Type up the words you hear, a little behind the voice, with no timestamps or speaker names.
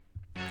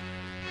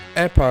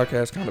At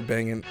Podcast Kinda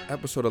Banging,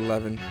 episode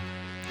 11.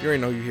 You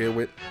already know you here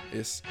with.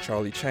 It's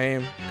Charlie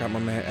Chaim. Got my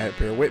man at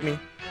Bear With Me.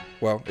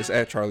 Well, it's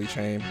at Charlie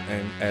Chaim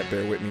and at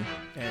Bear With Me.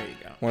 There you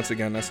go. Once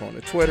again, that's on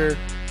the Twitter.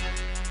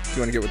 If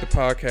you want to get with the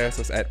podcast,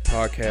 that's at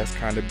Podcast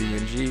Kinda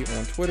BNG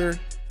on Twitter.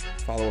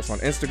 Follow us on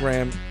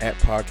Instagram at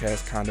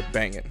Podcast Kinda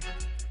Banging.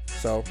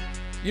 So,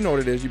 you know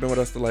what it is. You've been with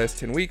us the last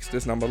 10 weeks.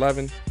 This number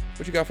 11.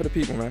 What you got for the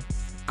people, man?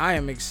 I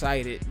am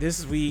excited.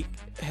 This week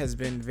has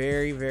been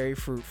very, very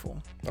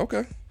fruitful.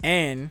 Okay.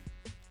 And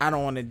I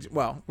don't want to,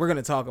 well, we're going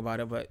to talk about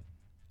it, but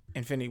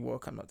Infinity War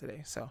comes up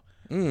today. So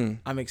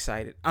I'm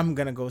excited. I'm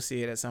going to go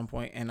see it at some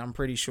point, and I'm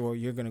pretty sure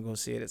you're going to go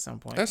see it at some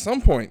point. At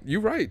some point.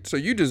 You're right. So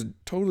you just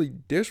totally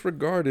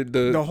disregarded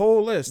the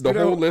whole list. The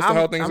whole list of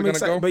how things are going to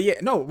go? But yeah,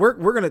 no, we're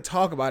going to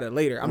talk about it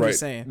later. I'm just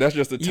saying. That's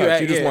just the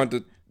touch. You just want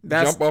to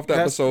jump off the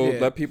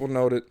episode, let people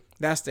know that.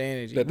 That's the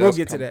energy. We'll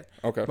get to that.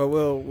 Okay. But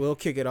we'll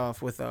kick it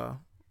off with the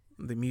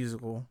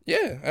musical.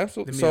 Yeah,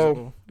 absolutely.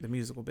 The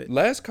musical bit.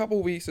 Last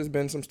couple weeks has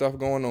been some stuff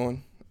going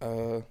on.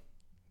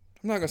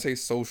 I'm not gonna say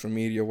social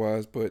media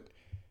wise, but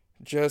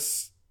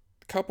just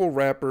a couple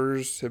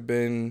rappers have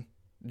been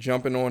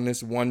jumping on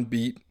this one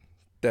beat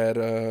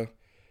that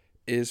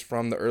is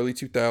from the early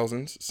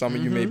 2000s. Some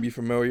of you may be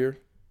familiar.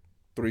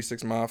 3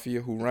 6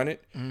 Mafia, Who Run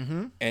It,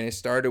 and it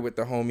started with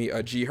the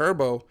homie G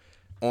Herbo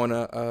on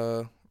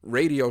a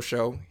radio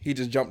show. He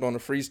just jumped on a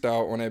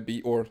freestyle on that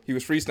beat, or he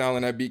was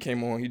freestyling, that beat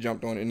came on, he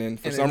jumped on it, and then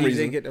for some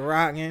reason he get the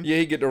rock in. Yeah,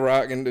 he get the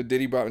rock and the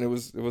Diddy bop, and it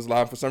was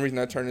live. For some reason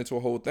that turned into a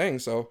whole thing.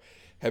 So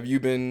have you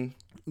been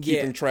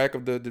keeping track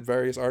of the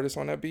various artists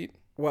on that beat?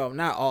 Well,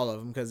 not all of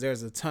them, because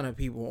there's a ton of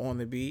people on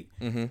the beat.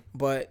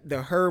 But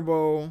the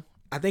Herbo,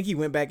 I think he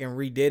went back and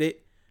redid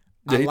it.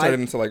 Yeah, he turned it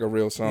into like a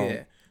real song.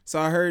 Yeah. So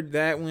I heard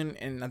that one,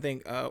 and I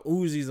think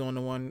Uzi's on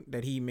the one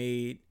that he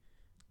made.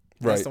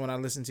 That's the one I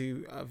listened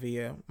to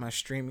via my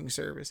streaming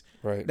service.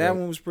 That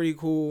one was pretty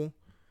cool.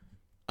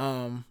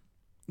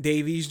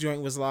 Dave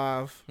joint was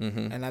live,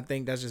 and I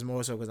think that's just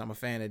more so because I'm a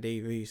fan of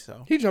Dave.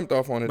 So he jumped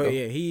off on it. But though.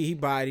 Yeah, he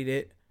bodied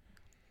it.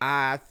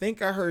 I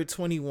think I heard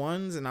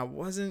 21's, and I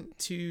wasn't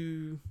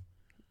too.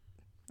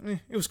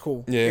 It was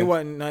cool. Yeah, it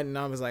wasn't nothing.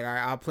 I was like, all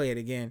right, I'll play it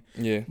again.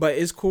 Yeah, but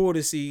it's cool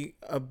to see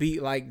a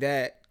beat like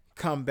that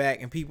come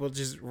back and people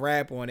just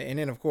rap on it, and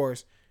then of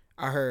course.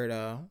 I heard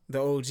the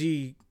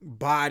OG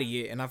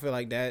body it, and I feel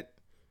like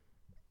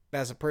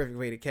that's a perfect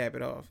way to cap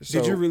it off.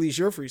 Did you release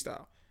your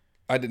freestyle?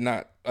 I did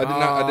not. I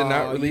did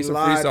not release a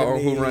freestyle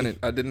on Who Run It.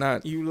 I did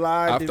not. You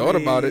lied. I thought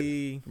about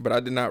it, but I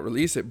did not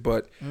release it.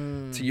 But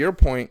to your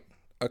point,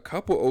 a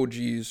couple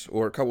OGs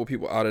or a couple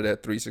people out of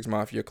that 3 6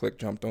 Mafia clique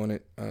jumped on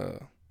it.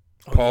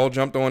 Paul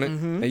jumped on it,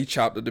 and he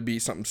chopped it to be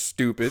something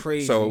stupid.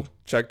 Crazy. So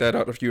check that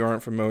out if you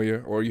aren't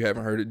familiar or you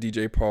haven't heard it.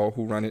 DJ Paul,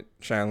 Who Run It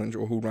Challenge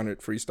or Who Run It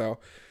Freestyle.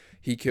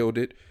 He killed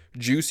it.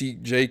 Juicy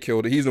J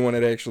killed it. He's the one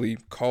that actually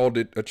called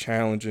it a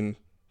challenge and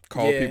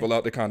called people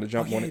out to kind of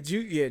jump on it.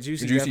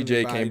 Juicy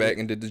J came back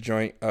and did the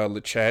joint.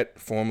 LeChat,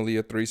 formerly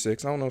a 3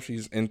 6. I don't know if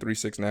she's in 3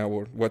 6 now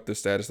or what the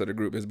status of the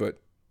group is,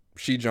 but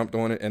she jumped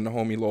on it. And the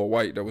homie Lil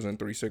White that was in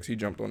 3 6, he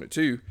jumped on it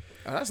too.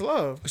 Oh, that's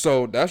love.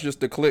 So that's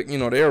just the click. You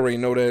know, they already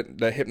know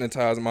that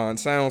hypnotized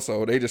mind sound.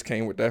 So they just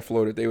came with that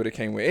flow that they would have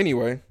came with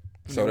anyway.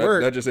 So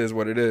that just is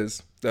what it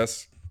is.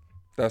 That's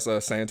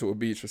sand to a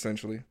beach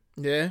essentially.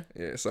 Yeah.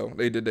 So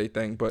they did their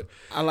thing, but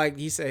I like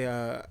he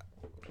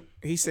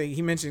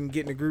mentioned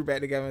getting the group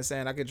back together and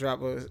saying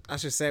I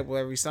should sample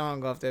every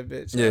song off that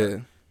bitch.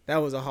 Yeah. That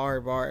was a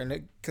hard bar,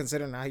 and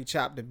considering how he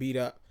chopped the beat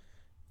up.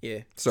 Yeah.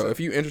 So if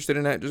you're interested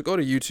in that, just go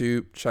to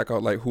YouTube, check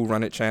out like Who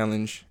Run It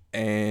Challenge,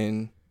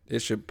 and it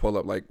should pull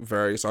up like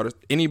various artists.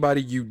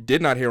 Anybody you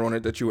did not hear on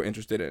it that you were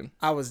interested in.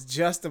 I was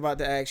just about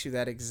to ask you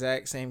that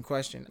exact same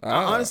question.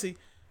 Honestly,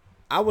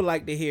 I would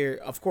like to hear,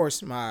 of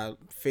course, my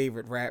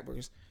favorite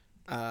rappers.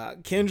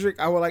 Kendrick,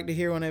 I would like to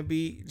hear on that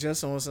beat,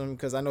 just on some,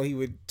 because I know he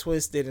would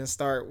twist it and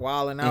start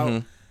wilding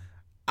out.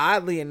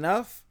 Oddly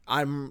enough,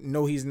 I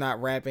know he's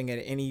not rapping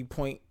at any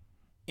point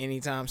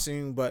anytime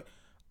soon, but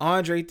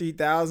Andre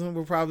 3000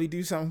 will probably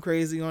do something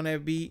crazy on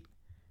that beat.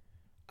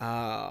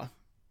 And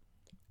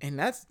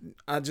that's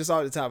just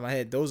off the top of my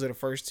head. Those are the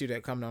first two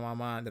that come to my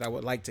mind that I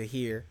would like to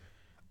hear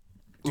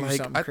do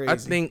something crazy. I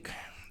think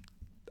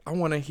I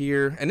want to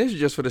hear, and this is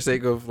just for the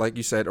sake of, like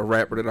you said, a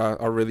rapper that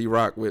I really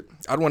rock with.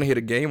 I'd want to hear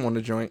the Game on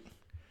the joint.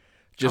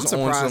 Just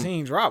I'm surprised he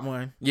ain't dropped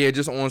one. Yeah,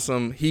 just on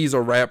some. He's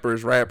a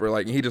rapper's rapper,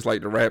 like he just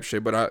like the rap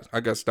shit. But I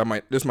guess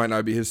this might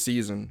not be his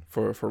season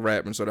for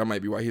rapping, so that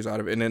might be why he's out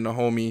of it. And then the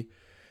homie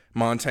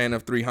Montana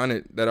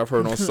 300 that I've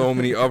heard on so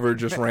many other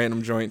just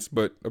random joints,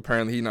 but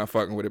apparently he's not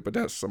fucking with it. But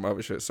that's some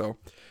other shit. So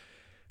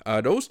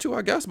those two,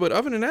 I guess. But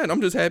other than that, I'm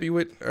just happy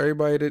with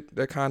everybody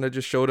that kind of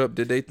just showed up,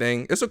 did their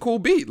thing. It's a cool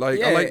beat. Like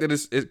I like that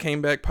it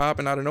came back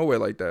popping out of nowhere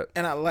like that.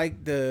 And I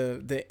like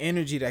the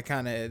energy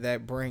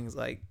that brings.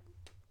 Like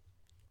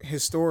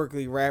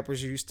historically,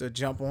 rappers used to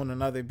jump on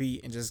another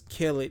beat and just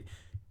kill it.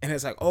 And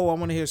it's like, oh, I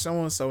want to hear so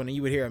and so, and then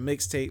you would hear a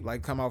mixtape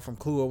like come out from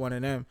Clue or one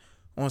of them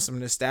on some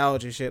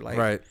nostalgia shit.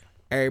 Like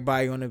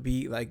everybody on the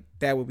beat, like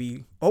that would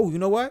be. Oh, you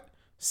know what?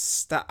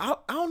 I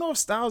don't know if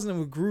Styles and them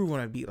would groove on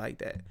a beat like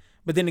that.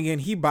 But then again,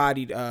 he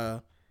bodied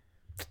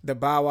the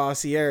Bow Wow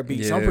Sierra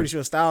beat, so I'm pretty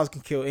sure Styles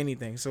can kill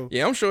anything. So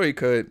yeah, I'm sure he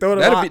could.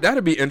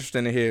 That'd be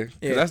interesting to hear.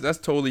 Yeah. That's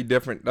totally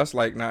different. That's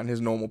like not in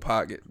his normal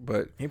pocket,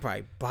 but he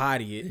probably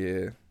body it.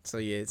 Yeah. So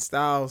yeah,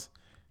 Styles,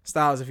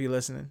 if you're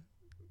listening.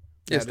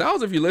 Yeah,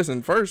 Styles, if you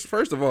listen, first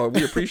of all,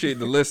 we appreciate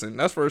the listen.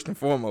 That's first and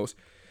foremost.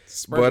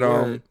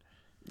 But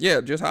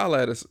yeah, just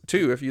holla at us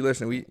too if you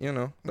listen. We,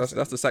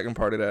 that's the second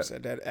part of that.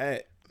 Said that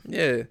at.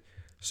 Yeah.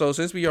 So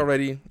since we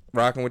already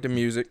rocking with the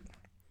music,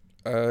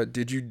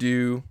 did you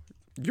do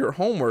your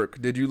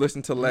homework? Did you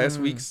listen to last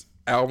week's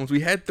albums? We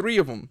had 3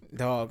 of them.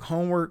 Dog,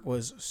 homework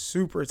was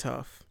super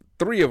tough.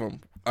 3 of them.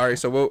 All right,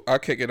 so I'll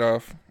kick it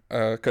off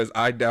because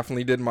I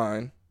definitely did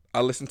mine. I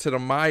listened to the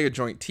Maya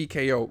joint,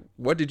 TKO.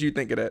 What did you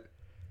think of that?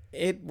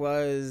 It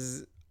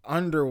was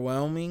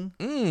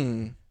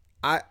underwhelming.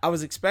 I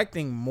was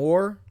expecting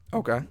more.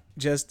 Okay.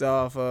 Just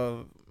off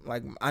of,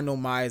 like, I know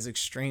Maya's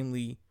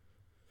extremely...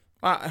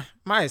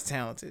 Maya's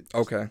talented.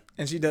 Okay.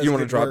 And she does. You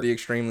want to drop the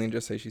extremely and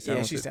just say she's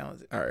talented? Yeah, she's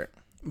talented. All right.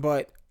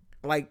 But,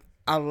 like,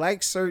 I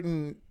like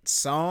certain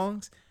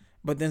songs,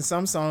 but then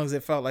some songs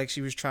it felt like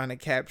she was trying to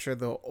capture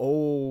the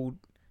old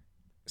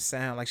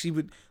sound. Like she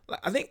would,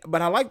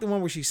 but I like the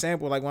one where she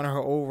sampled like one of her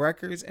old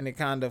records and it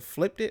kind of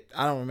flipped it.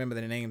 I don't remember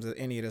the names of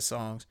any of the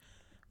songs,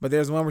 but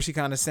there's one where she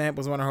kind of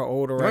samples one of her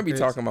older records. You might be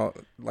talking about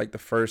like the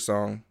first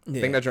song. Yeah.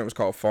 I think that joint was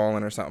called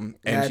Fallen or something,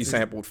 and she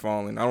sampled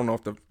Fallen. I don't know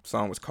if the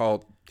song was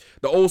called.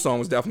 The old song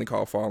was definitely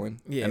called Fallen,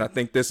 and I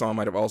think this song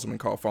might have also been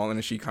called Fallen,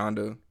 and she kind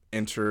of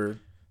entered.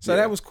 So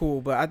that was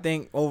cool, but I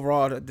think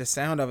overall the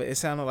sound of it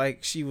sounded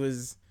like she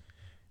was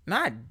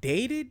not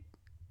dated,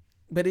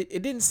 but it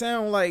didn't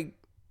sound like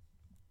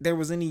there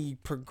was any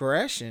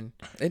progression.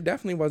 It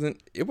definitely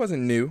wasn't. It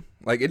wasn't new.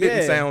 Like it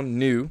didn't sound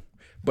new,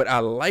 but I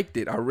liked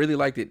it. I really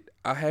liked it.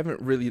 I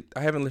haven't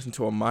listened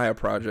to a Maya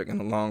project in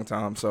a long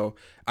time, so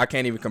I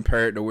can't even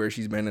compare it to where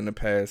she's been in the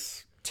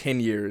past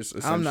 10 years.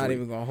 I'm not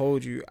even gonna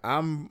hold you.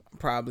 I'm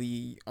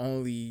probably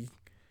only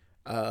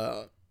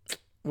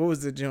what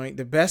was the joint?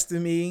 The Best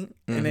of Me,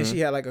 and then she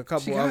had like a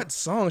couple. She got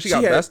songs. She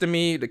got Best of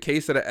Me, the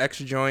Case of the X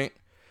joint.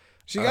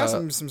 She got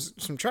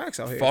some tracks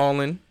out here.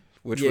 Fallen,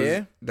 which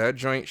was that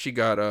joint. She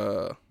got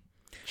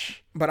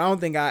But I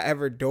don't think I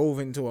ever dove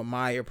into a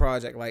Maya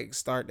project like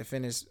start to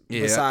finish.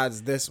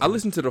 Besides this one, I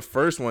listened to the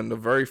first one, the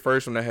very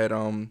first one that had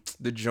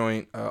the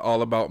joint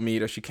All About Me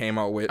that she came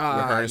out with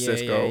her and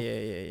Cisco,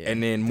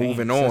 and then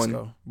Moving On.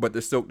 Cisco. But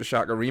the Silk the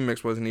Shocker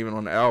remix wasn't even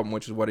on the album,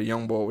 which is what a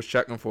young boy was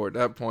checking for at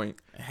that point.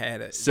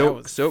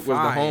 Silk was the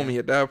homie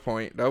at that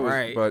point. That was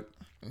right. But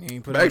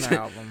you put back, on the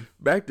album.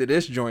 Back to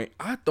this joint,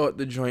 I thought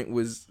the joint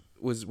was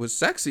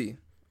sexy.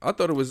 I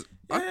thought it was.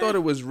 Yeah. I thought it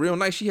was real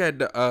nice. She had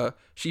the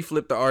she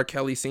flipped the R.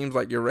 Kelly Seems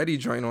Like You're Ready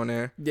joint on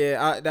there.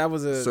 Yeah, that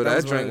was a. So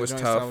that joint was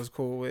tough. I was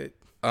cool with.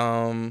 I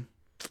don't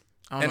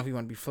know if you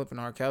want to be flipping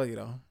R. Kelly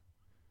though.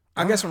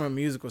 I guess from a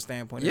musical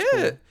standpoint.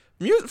 Yeah,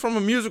 cool. From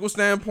a musical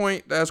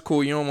standpoint, that's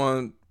cool. You don't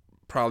want to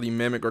probably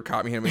mimic or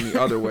copy him any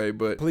other way,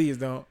 but please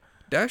don't.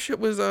 That shit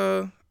was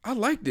I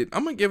liked it.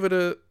 I'm gonna give it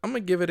a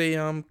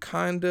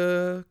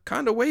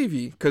kinda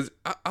wavy because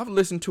I've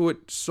listened to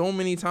it so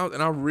many times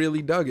and I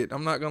really dug it.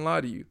 I'm not gonna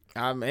lie to you.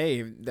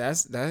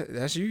 That's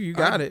you. You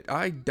got it.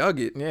 I dug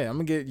it. Yeah,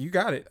 you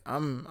got it.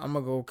 I'm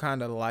gonna go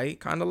kind of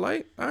light. Kind of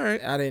light. All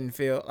right. I didn't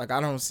feel like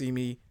I don't see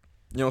me.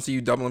 You don't see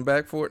you doubling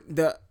back for it.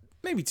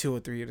 Maybe 2 or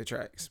 3 of the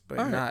tracks, but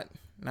right.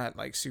 not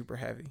like super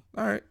heavy.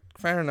 All right,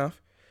 fair enough.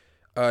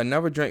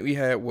 Another joint we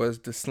had was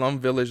the Slum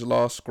Village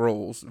Lost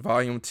Scrolls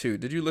Volume 2.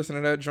 Did you listen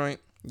to that joint?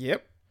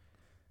 Yep.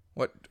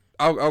 What?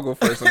 I'll go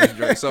first on this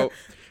joint. So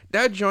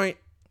that joint,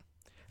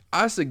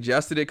 I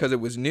suggested it because it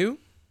was new.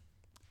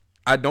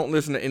 I don't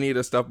listen to any of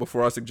the stuff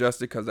before I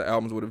suggested because the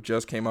albums would have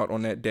just came out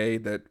on that day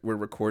that we're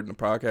recording the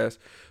podcast.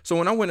 So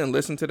when I went and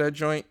listened to that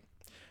joint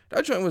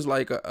was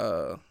like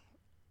a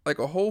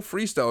whole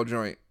freestyle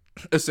joint,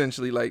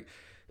 essentially. Like,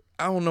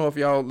 I don't know if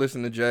y'all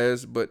listen to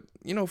jazz, but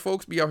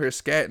folks be out here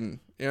scatting.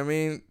 You know what I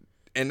mean?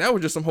 And that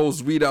was just some whole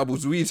Zweed Abu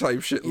Zweed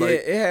type shit. Yeah,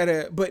 it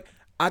had but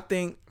I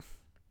think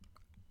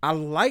I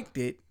liked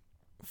it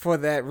for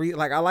that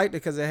like I liked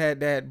it because it had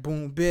that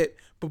boom bit,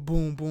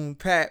 boom boom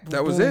pat. Boom,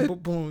 that was boom, it. Boom,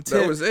 boom,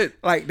 that was it.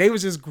 Like they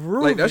was just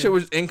grooving. Like that shit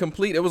was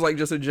incomplete. It was like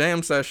just a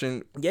jam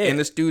session in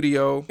the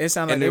studio. It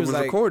sounded like it was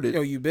like, recorded.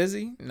 Yo, you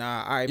busy?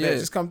 Nah, all right, man,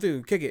 just come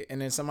through, kick it. And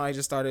then somebody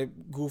just started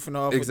goofing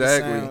off with the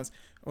sounds.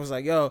 It was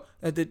like, yo,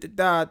 but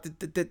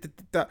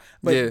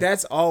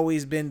that's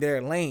always been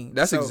their lane.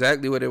 That's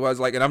exactly what it was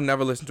like. And I've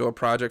never listened to a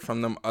project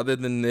from them other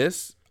than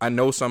this. I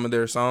know some of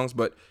their songs,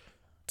 but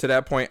to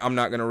that point, I'm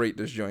not gonna rate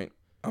this joint.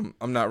 I'm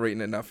not rating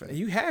it nothing.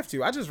 You have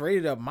to. I just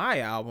rated up my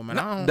album,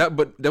 and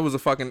But there was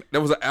an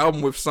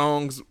album with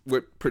songs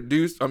with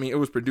produced. I mean, it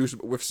was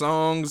produced with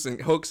songs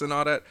and hooks and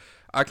all that.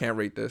 I can't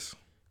rate this.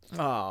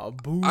 Oh,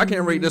 boo. I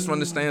can't rate this from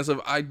the stance of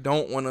I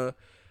don't wanna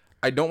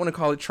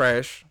call it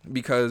trash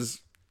because.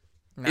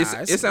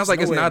 It sounds like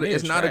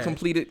it's not a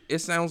completed. It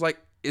sounds like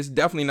it's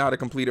definitely not a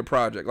completed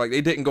project. Like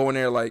they didn't go in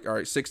there like, all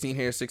right, 16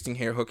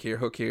 here, hook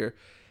here.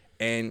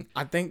 And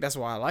I think that's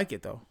why I like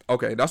it, though.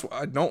 Okay, that's why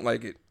I don't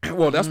like it.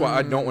 Well, that's why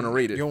I don't want to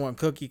rate it. You don't want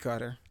cookie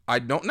cutter. I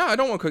don't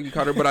want cookie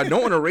cutter, but I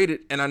don't want to rate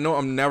it, and I know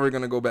I'm never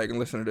gonna go back and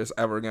listen to this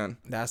ever again.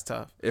 That's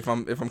tough. If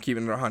I'm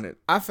keeping it 100.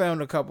 I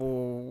found a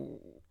couple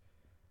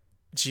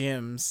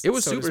gems. It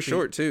was super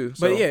short too.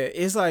 So. But yeah,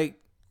 it's like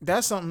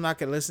that's something I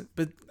could listen.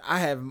 But I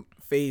have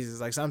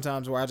phases, like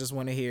sometimes where I just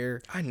want to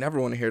hear. I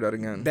never want to hear that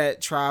again.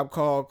 That Tribe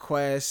Called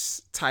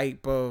Quest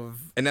type of.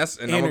 And I'm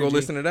gonna go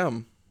listen to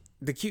them.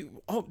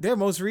 Their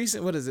most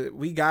recent, what is it?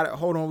 We got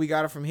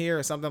it from here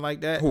or something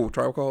like that. Who,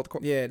 Tribe Called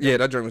Quest? Yeah.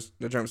 That joint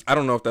was. I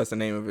don't know if that's the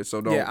name of it,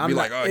 so don't be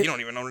like, you don't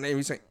even know the name.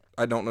 He's saying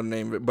I don't know the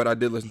name of it, but I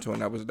did listen to it.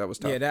 And that was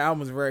tough. Yeah, that album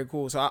was very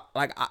cool. So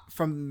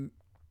from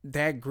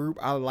that group,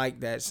 I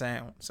like that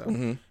sound. So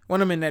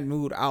when I'm in that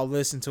mood, I'll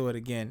listen to it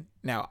again.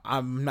 Now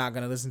I'm not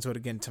gonna listen to it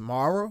again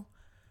tomorrow.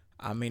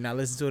 I may not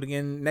listen to it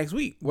again next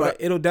week, but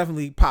it'll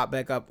definitely pop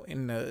back up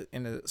in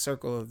the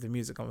circle of the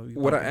music I'm gonna be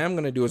What I am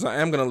gonna do is I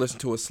am gonna listen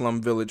to a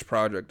Slum Village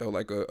project, though,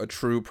 like a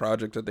true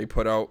project that they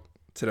put out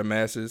to the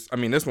masses. I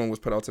mean, this one was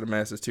put out to the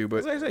masses too,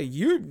 but like I say,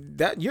 you're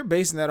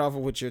basing that off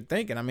of what you're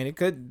thinking. I mean,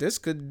 this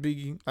could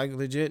be like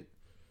legit.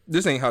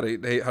 This ain't how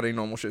they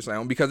normal shit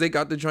sound, because they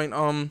got the joint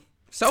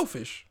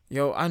Selfish.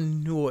 Yo, I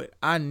knew it.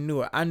 I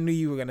knew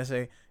you were gonna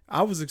say.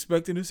 I was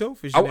expecting the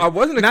Selfish. I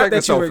wasn't expecting Not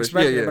that Selfish. You were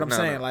expecting yeah, it, but I'm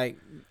saying like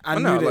I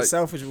knew that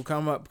Selfish would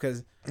come up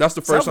because that's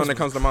the first song that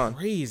comes to mind.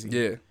 Crazy.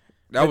 Yeah.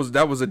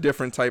 That was a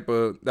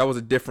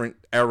different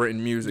era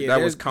in music. Yeah,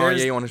 that was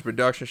Kanye on his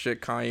production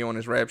shit, Kanye on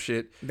his rap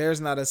shit. There's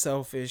not a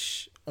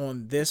Selfish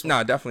on this one.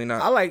 Nah, definitely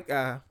not. I like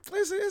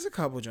there's a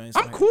couple joints.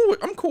 I'm cool with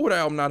the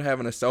album not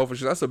having a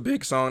Selfish. That's a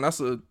big song. That's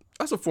a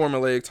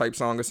formulaic type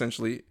song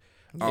essentially.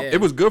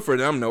 It was good for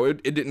them though.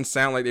 It didn't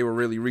sound like they were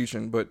really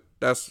reaching, but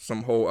that's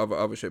some whole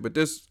other shit. But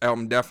this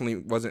album definitely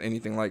wasn't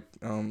anything like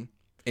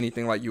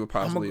you would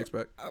possibly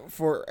expect.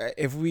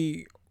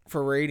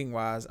 For rating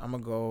wise, I'm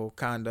gonna go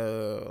kind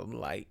of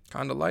light.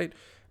 Kind of light.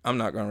 I'm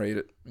not gonna rate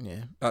it.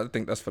 Yeah, I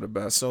think that's for the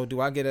best. So do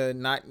I get a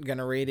not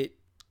gonna rate it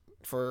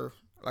for?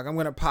 Like I'm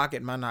gonna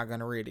pocket my not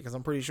gonna rate it because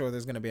I'm pretty sure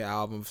there's gonna be an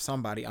album of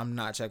somebody I'm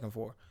not checking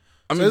for.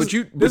 I mean, but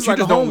you just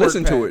don't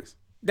listen to it.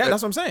 That's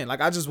what I'm saying.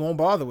 Like I just won't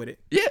bother with it.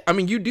 Yeah, I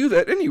mean you do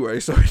that anyway,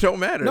 so it don't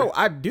matter. No,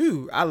 I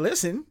do. I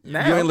listen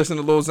now. You ain't listen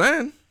to Lil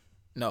Xan?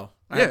 No.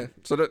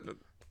 So that.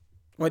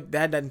 What,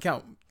 that doesn't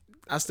count.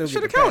 I still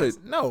should have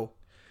counted. No.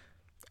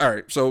 All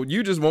right, so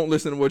you just won't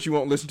listen to what you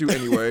won't listen to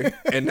anyway,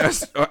 and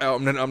that's an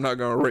album that I'm not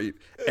gonna rate.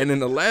 And then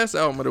the last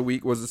album of the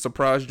week was a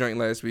surprise joint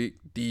last week,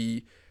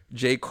 the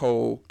J.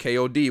 Cole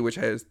KOD, which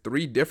has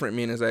 3 different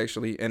meanings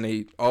actually, and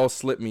they all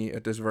slip me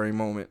at this very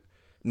moment.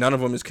 None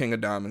of them is King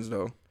of Diamonds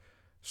though.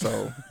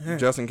 So,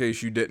 just in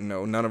case you didn't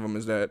know, none of them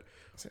is that.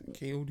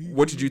 KOD.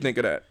 What did you think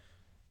of that?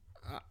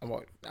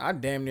 I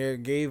damn near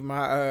gave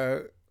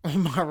my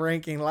my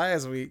ranking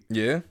last week.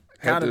 Yeah,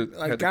 kind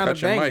of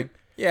banging.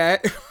 Yeah,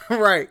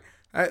 right.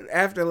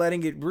 After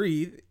letting it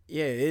breathe,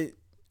 yeah,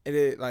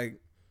 it like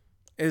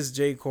it's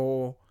J.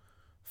 Cole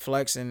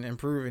flexing and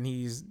proving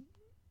he's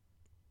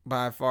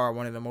by far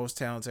one of the most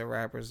talented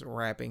rappers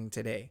rapping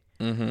today.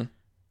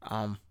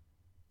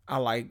 I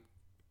like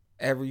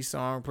every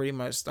song pretty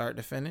much start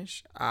to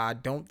finish. I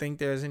don't think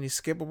there's any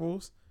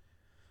skippables.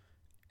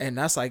 And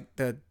that's like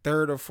the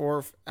 3rd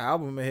or 4th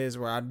album of his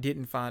where I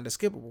didn't find a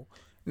skippable.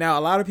 Now,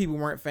 a lot of people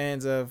weren't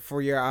fans of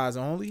For Your Eyes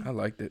Only. I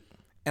liked it.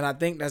 And I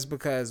think that's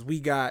because we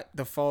got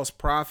the False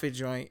Prophet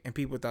joint and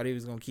people thought he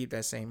was going to keep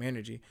that same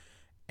energy.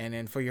 And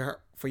then For Your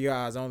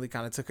Eyes Only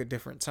kind of took a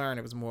different turn.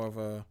 It was more of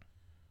a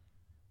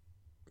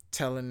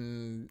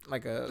telling,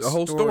 like a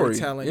whole story.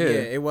 Yeah,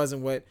 it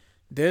wasn't what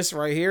this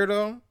right here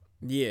though.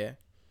 Yeah.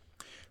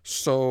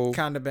 So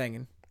kind of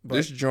banging. But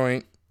this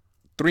joint,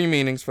 3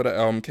 meanings for the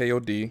album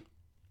KOD.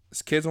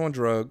 It's Kids on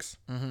Drugs,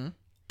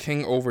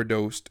 King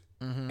Overdosed,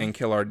 and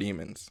Kill Our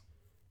Demons.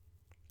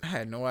 I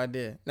had no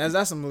idea. Now, is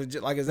that some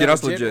legit? Like, is that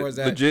that's legit? Or is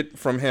that legit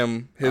from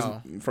him?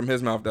 From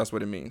his mouth, that's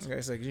what it means.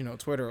 Okay, so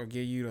Twitter will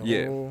give you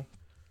the whole.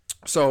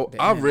 So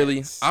I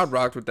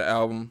rocked with the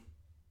album,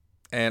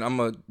 and I'm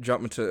gonna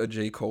jump into a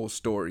J. Cole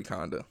story,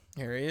 kinda.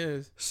 Here he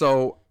is.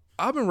 So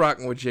I've been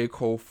rocking with J.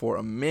 Cole for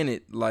a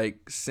minute,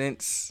 like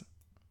since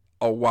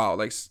a while,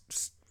 like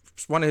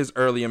one of his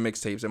earlier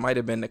mixtapes. It might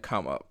have been The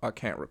Come Up. I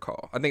can't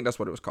recall. I think that's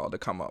what it was called, The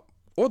Come Up,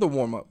 or The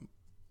Warm Up.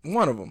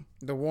 One of them.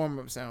 The Warm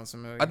Up sounds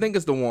familiar. I think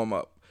it's The Warm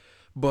Up.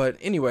 But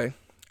anyway,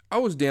 I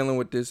was dealing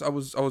with this. I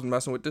was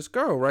messing with this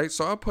girl, right?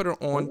 So I put her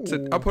on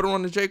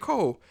to J.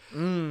 Cole.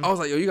 I was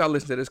like, yo, you gotta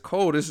listen to this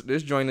Cole. This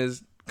joint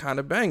is kind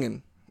of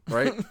banging,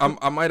 right?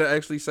 I might have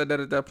actually said that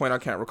at that point. I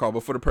can't recall.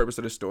 But for the purpose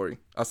of this story,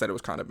 I said it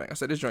was kind of banging. I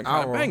said this joint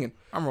kind of banging.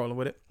 I'm rolling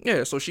with it.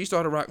 Yeah. So she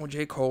started rocking with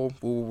J. Cole.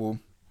 Woo woo.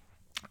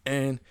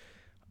 And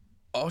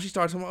she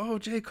started talking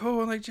about, J.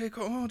 Cole, like J.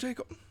 Cole, J.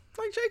 Cole.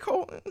 Like J.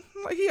 Cole,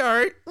 like he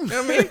alright. You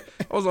know what I mean?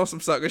 I was on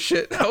some sucker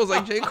shit. I was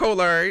like, J. Cole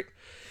alright.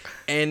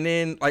 And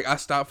then like I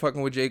stopped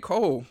fucking with J.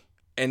 Cole.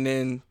 And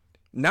then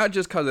not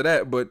just because of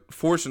that, but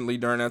fortunately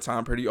during that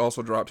time period, he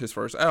also dropped his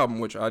first album,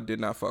 which I did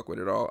not fuck with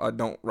at all. I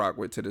don't rock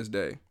with to this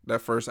day. That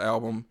first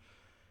album,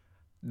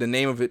 The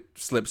name of it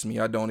slips me.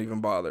 I don't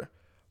even bother.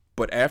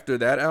 But after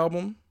that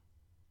album,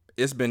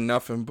 it's been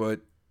nothing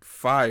but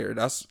fire.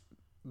 That's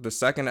the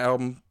second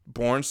album,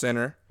 Born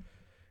Sinner,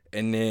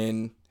 and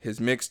then his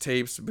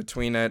mixtapes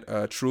between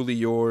that, Truly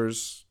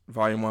Yours,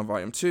 Volume 1,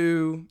 Volume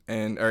 2,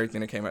 and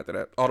everything that came after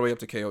that, all the way up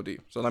to KOD.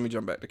 So let me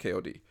jump back to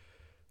KOD.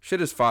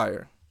 Shit is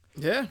fire.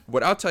 Yeah.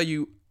 But I'll tell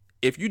you,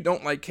 if you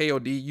don't like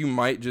KOD, you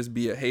might just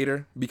be a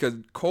hater, because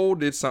Cole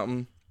did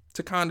something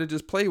to kind of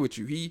just play with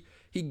you.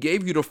 He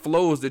gave you the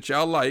flows that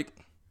y'all like.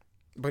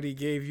 But he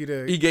gave you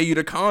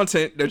the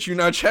content that you're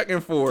not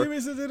checking for.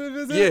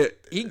 Yeah,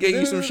 he gave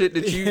you some shit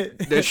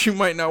that you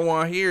might not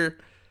want to hear.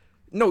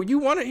 No, you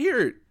want to hear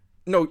it.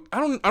 No, I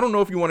don't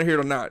know if you want to hear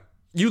it or not.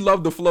 You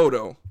love the flow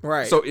though.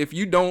 Right. So if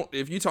you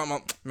talking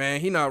about,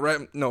 man, he not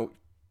rapping. No,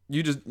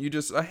 you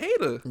just a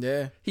hater.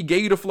 Yeah. He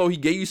gave you the flow. He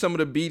gave you some of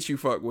the beats you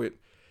fuck with,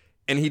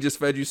 and he just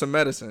fed you some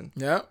medicine.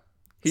 Yep.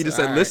 He just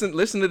said,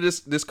 listen to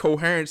this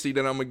coherency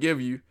that I'm gonna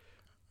give you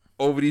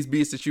over these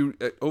beats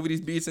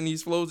and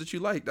these flows that you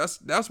like.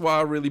 That's why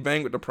I really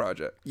bang with the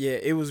project. Yeah,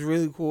 it was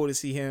really cool to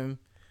see him.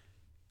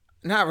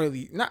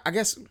 I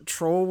guess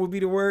troll would be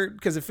the word,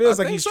 because it feels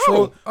like he's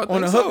troll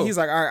on the hook. So. He's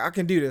like, all right, I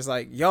can do this.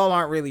 Like, y'all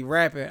aren't really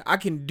rapping. I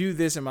can do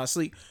this in my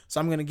sleep. So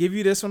I'm going to give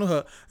you this on the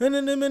hook.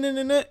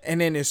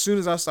 And then as soon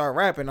as I start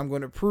rapping, I'm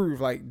going to prove,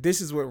 like,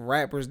 this is what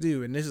rappers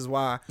do. And this is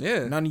why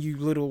none of you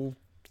little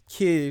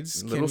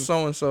kids little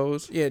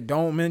so-and-sos. Yeah,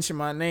 don't mention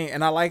my name.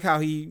 And I like how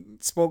he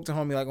spoke to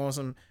homie, like, on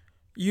some,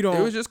 it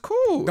was just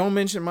cool. Don't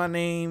mention my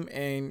name,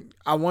 and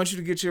I want you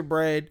to get your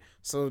bread.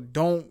 So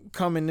don't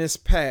come in this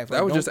path. Like,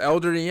 that was just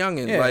elder and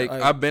youngin'. Yeah, like,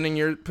 I've been in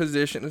your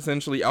position,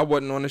 essentially. I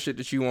wasn't on the shit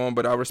that you on,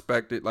 but I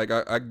respect it. Like,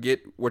 I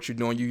get what you're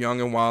doing. You young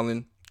and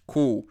wildin'.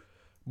 Cool.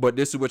 But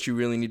this is what you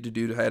really need to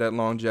do to have that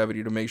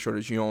longevity, to make sure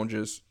that you don't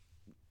just,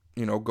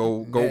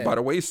 go by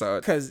the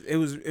wayside. Because it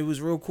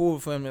was real cool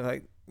for him to,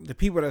 like, the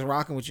people that's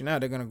rocking with you now,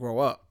 they're going to grow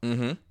up.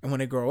 Mm-hmm. And when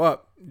they grow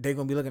up, they're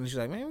going to be looking at you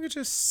like, man, get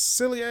your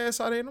silly ass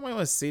out of here. Nobody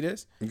wants to see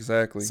this.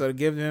 Exactly. So to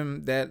give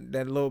him that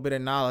little bit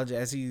of knowledge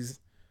as he's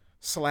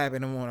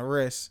slapping him on the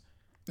wrist.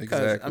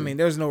 Exactly. I mean,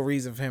 there's no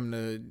reason for him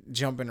to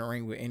jump in the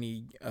ring with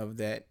any of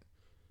that,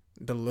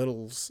 the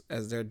littles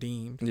as they're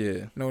deemed.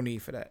 Yeah. No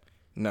need for that.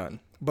 None.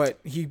 But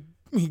he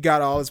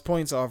got all his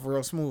points off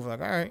real smooth. Like,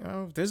 all right,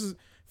 well,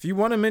 if you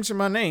want to mention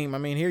my name, I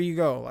mean, here you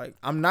go. Like,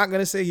 I'm not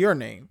gonna say your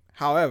name.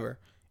 However,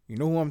 you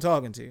know who I'm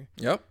talking to.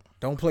 Yep.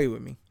 Don't play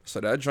with me. So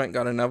that joint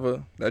got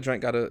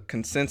a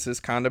consensus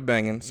kind of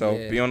banging. So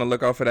be on the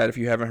lookout for that. If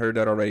you haven't heard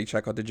that already,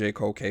 check out the J.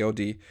 Cole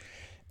KOD.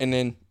 And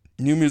then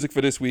new music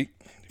for this week.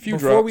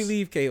 Before we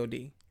leave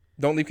KOD.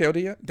 Don't leave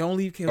KOD yet? Don't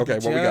leave KOD okay,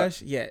 what we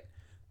got? Yet.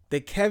 The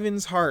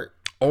Kevin's Heart.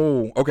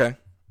 Oh, okay.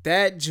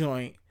 That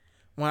joint,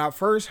 when I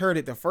first heard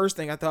it, the first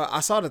thing I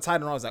saw the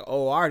title and I was like,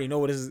 oh, I already know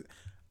what this is.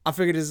 I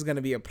figured this is going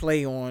to be a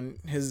play on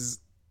his,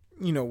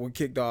 what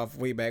kicked off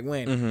way back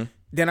when. Mm-hmm.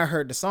 Then I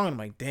heard the song and I'm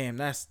like, damn,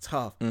 that's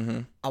tough. Mm-hmm.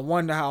 I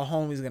wonder how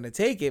homie's going to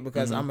take it,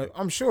 because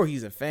I'm sure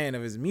he's a fan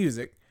of his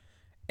music.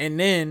 And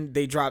then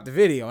they dropped the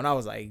video and I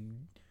was like,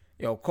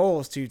 yo,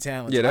 Cole's too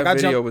talented. Yeah,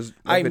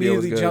 I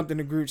immediately jumped in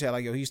the group chat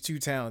like, yo, he's too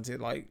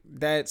talented. Like,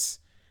 that's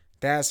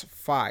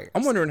fire.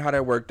 I'm wondering how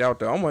that worked out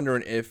though. I'm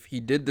wondering if he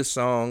did the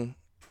song,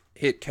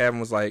 hit Kevin,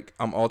 was like,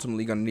 I'm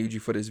ultimately gonna need you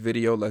for this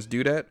video, let's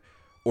do that.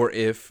 Or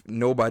if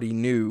nobody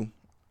knew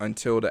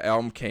until the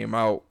album came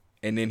out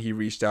and then he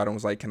reached out and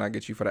was like, can I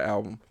get you for the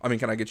album? I mean,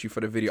 can I get you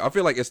for the video? I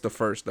feel like it's the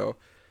first though.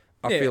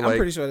 I'm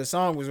pretty sure the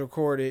song was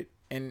recorded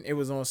and it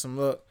was on some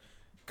look.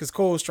 Because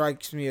Cole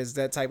strikes me as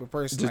that type of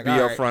person. Just like,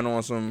 be up front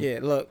on some. Yeah,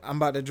 look, I'm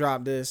about to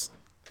drop this.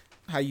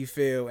 How you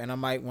feel? And I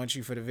might want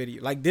you for the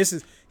video. Like,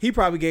 he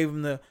probably gave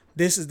him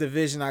this is the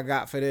vision I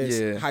got for this.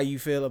 Yeah. How you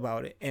feel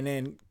about it? And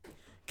then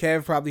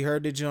Kev probably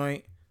heard the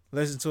joint,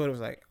 listened to it, was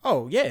like,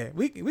 oh, yeah,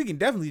 we can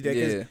definitely do that.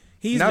 Yeah.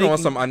 He's not on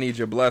some I need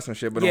your blessing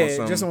shit, but on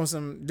some. Just on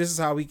some, this is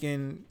how we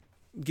can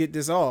get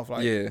this off.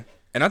 Like, yeah.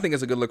 And I think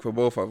it's a good look for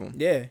both of them.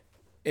 Yeah.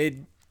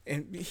 And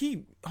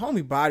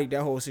homie bodied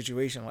that whole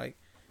situation. Like,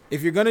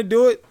 if you're gonna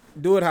do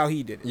it how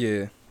he did it.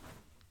 Yeah.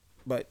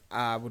 But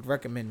I would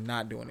recommend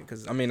not doing it,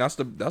 because I mean that's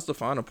the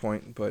final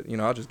point. But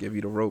I'll just give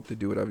you the rope to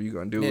do whatever you're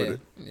gonna do with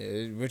it.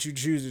 Yeah, what you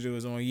choose to do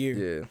is on you.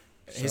 Yeah.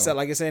 He said,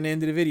 like I said in the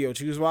end of the video,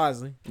 choose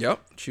wisely.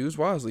 Yep, choose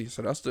wisely.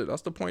 So that's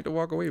the point to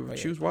walk away with.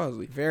 Choose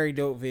wisely. Very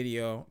dope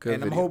video. Good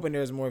and video. I'm hoping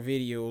there's more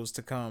videos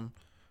to come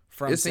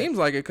from. It seems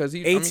like it, because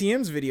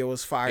ATM's video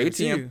was fire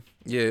too.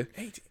 Yeah.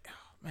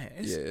 Man,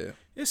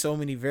 there's so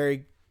many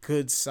very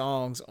good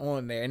songs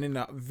on there, and then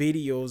the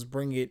videos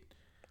bring it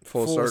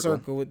full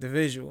circle with the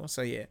visual.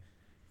 So yeah,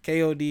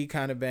 KOD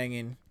kind of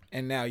banging,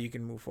 and now you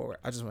can move forward.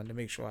 I just wanted to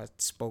make sure I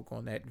spoke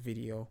on that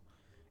video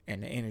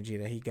and the energy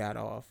that he got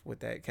off with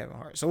that Kevin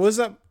Hart. So what's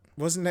up?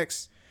 What's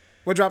next?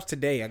 What drops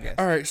today, I guess?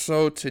 All right,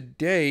 so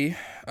today,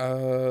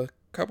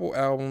 couple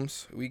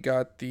albums. We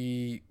got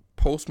the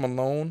Post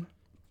Malone,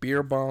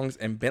 Beer Bongs,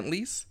 and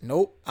Bentleys.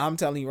 Nope. I'm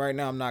telling you right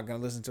now, I'm not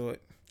gonna listen to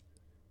it.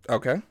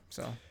 Okay.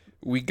 So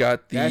We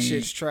got the that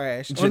shit's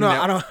trash. Oh no,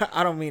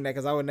 I don't mean that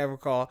because I would never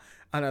call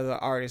another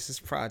artist's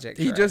project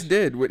trash. He just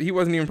did. He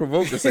wasn't even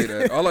provoked to say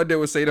that. All I did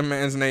was say the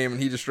man's name,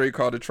 and he just straight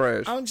called it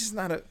trash. I'm just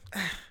not a.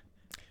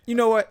 You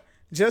know what?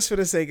 Just for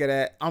the sake of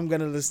that, I'm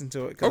gonna listen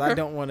to it because I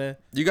don't want to.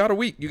 You got a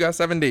week. You got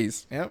 7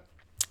 days. Yep.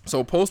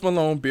 So Post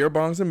Malone, Beer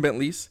Bongs and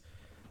Bentleys.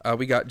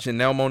 We got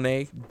Janelle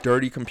Monáe,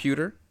 Dirty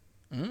Computer.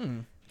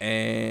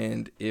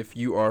 And if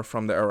you are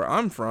from the era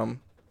I'm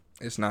from,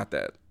 it's not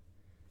that.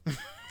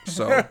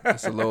 So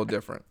it's a little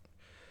different.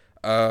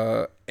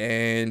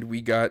 And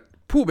we got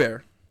Pooh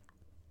Bear,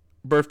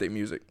 birthday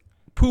music.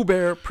 Pooh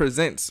Bear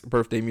presents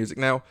birthday music.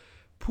 Now,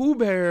 Pooh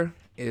Bear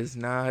is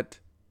not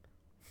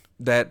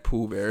that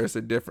Pooh Bear.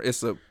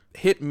 It's a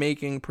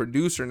hit-making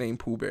producer named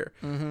Pooh Bear.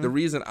 The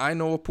reason I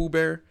know of Pooh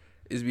Bear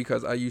is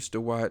because I used to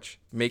watch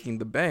Making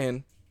the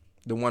Band,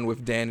 the one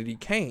with Danity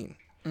Kane.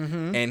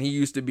 And he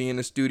used to be in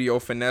the studio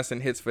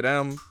finessing hits for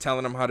them,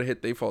 telling them how to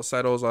hit their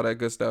falsettos, all that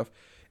good stuff.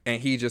 And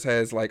he just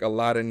has like a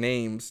lot of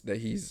names that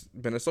he's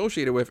been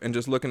associated with. And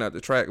just looking at the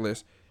track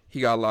list,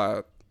 he got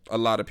a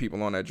lot of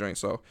people on that joint.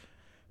 So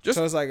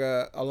it's like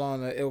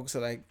along the ilks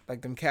of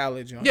like them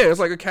Khaled joints. Yeah, it's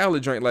like a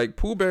Khaled joint. Like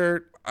Pooh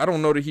Bear, I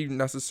don't know that he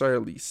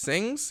necessarily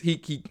sings.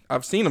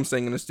 I've seen him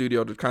sing in the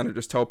studio to kind of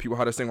just tell people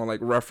how to sing on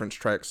like reference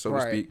tracks, so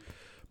to speak.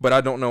 But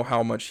I don't know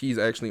how much he's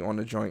actually on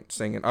the joint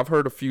singing. I've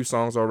heard a few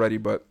songs already,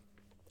 but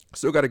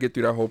still got to get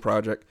through that whole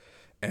project.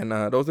 And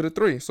those are the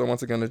three. So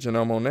once again, the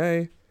Janelle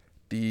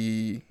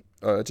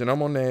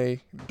Monáe,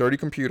 Dirty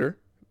Computer,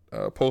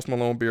 Post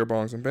Malone, Beer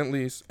Bongs and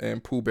Bentleys,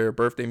 and Pooh Bear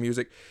birthday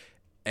music.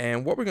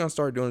 And what we're going to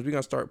start doing is we're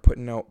going to start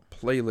putting out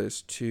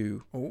playlists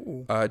too.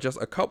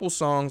 Just a couple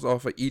songs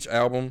off of each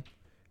album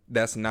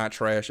that's not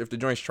trash. If the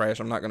joint's trash,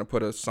 I'm not going to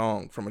put a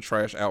song from a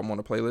trash album on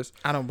the playlist.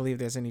 I don't believe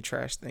there's any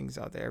trash things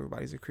out there.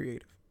 Everybody's a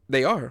creative.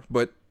 They are,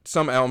 but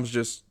some albums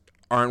just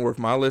aren't worth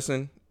my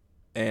listen.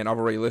 And I've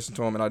already listened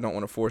to them, and I don't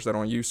want to force that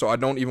on you. So I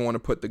don't even want to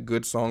put the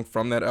good song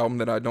from that album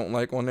that I don't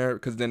like on there,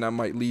 because then that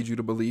might lead you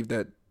to believe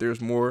that there's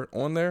more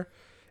on there,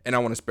 and I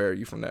want to spare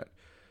you from that.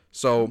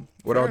 So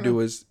what I'll do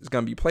is it's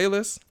going to be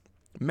playlists,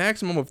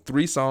 maximum of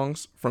 3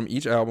 songs from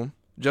each album,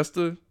 just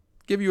to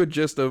give you a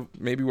gist of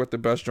maybe what the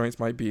best joints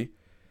might be.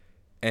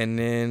 And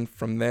then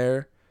from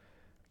there,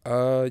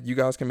 you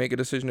guys can make a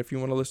decision if you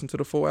want to listen to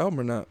the full album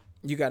or not.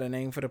 You got a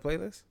name for the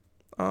playlist?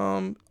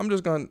 I'm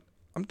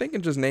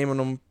thinking just naming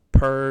them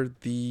per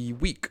the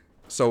week.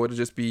 So it'll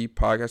just be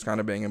Podcast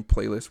Kinda Banging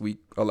playlist week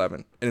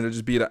 11. And it'll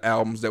just be the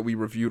albums that we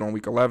reviewed on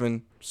week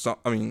 11.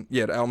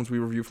 The albums we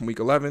reviewed from week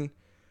 11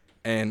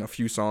 and a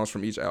few songs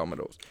from each album of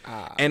those.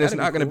 And it's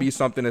not going to be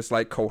something that's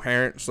like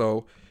coherent.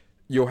 So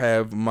you'll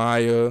have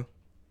Maya,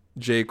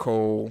 J.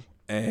 Cole,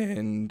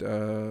 and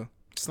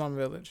Slum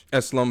Village.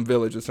 Slum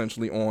Village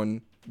essentially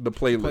on the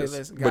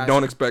playlist. But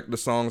don't expect the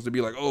songs to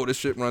be like, oh, this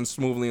shit runs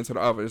smoothly into the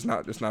other. It's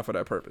not for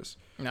that purpose.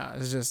 Nah,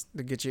 it's just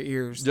to get your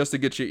ears. Just to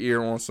get your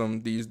ear on some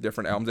of these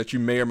different albums that you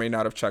may or may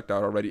not have checked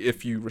out already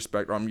if you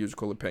respect our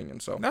musical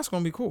opinion. So that's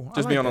gonna be cool.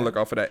 Just be on the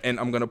lookout for that. And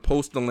I'm gonna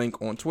post the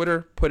link on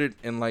Twitter, put it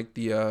in like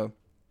the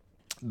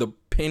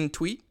pinned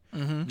tweet,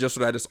 just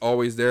so that it's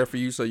always there for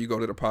you. So you go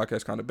to the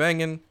Podcast Kinda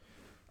Banging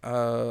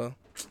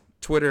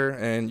Twitter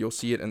and you'll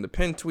see it in the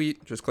pinned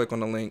tweet. Just click on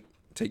the link,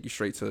 take you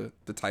straight to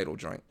the title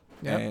joint.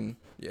 Yep. And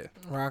yeah,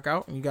 rock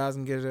out, and you guys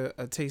can get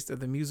a taste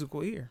of the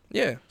musical ear.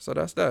 Yeah, so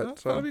that's that.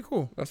 So that'll be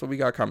cool. That's what we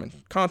got coming.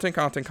 Content.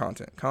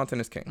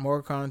 Content is king.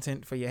 More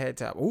content for your head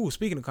top. Ooh,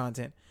 speaking of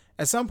content,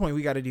 at some point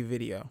we got to do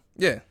video.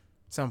 Yeah,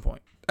 some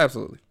point.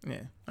 Absolutely.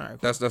 Yeah. All right. Cool.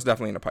 That's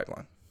definitely in the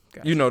pipeline.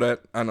 Gotcha. You know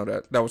that. I know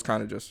that. That was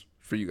kind of just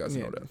for you guys to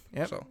know that.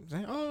 Yep. So.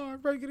 Oh,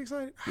 everybody get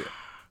excited.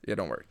 Yeah.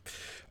 Don't worry.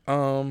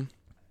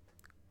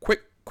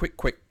 Quick.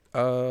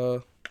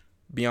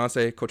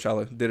 Beyonce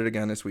Coachella did it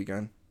again this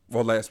weekend.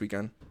 Well, last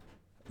weekend.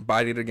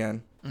 Bodied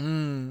again.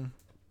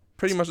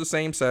 Pretty much the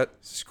same set.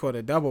 She called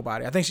a double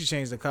body. I think she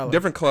changed the color.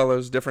 Different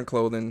colors, different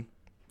clothing,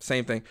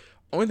 same thing.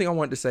 Only thing I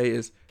wanted to say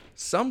is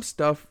some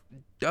stuff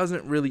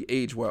doesn't really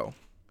age well.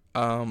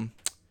 And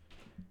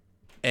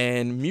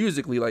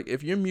musically, like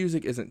if your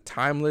music isn't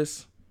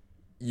timeless,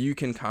 you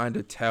can kind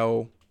of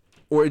tell,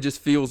 or it just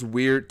feels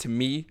weird to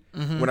me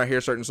when I hear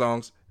certain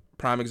songs.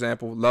 Prime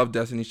example, love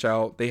Destiny's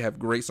Child. They have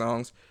great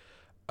songs.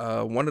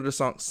 One of the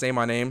songs, Say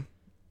My Name,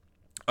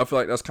 I feel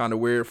like that's kind of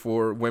weird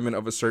for women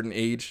of a certain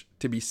age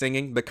to be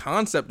singing. The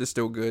concept is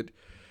still good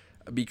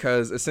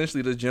because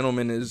essentially the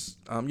gentleman is,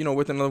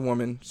 with another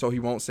woman, so he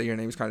won't say your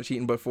name. He's kind of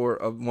cheating. But for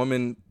a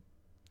woman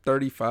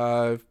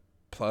 35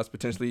 plus,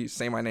 potentially,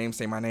 say my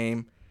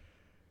name,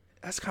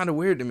 that's kind of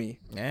weird to me.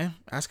 Yeah,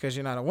 that's because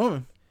you're not a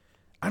woman.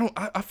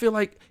 I feel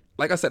like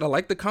I said, I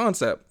like the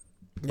concept,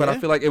 but I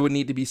feel like it would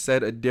need to be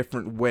said a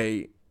different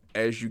way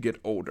as you get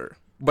older.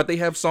 But they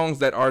have songs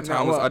that are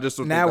timeless. I just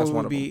don't think that's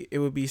one of them. It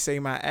would be Say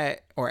My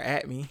At or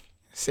At Me.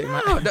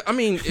 I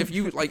mean, if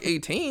you like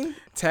 18,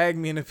 tag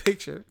me in the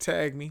picture.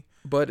 Tag me.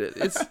 But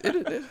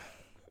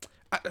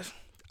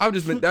I've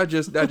just been that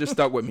just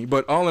stuck with me.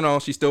 But all in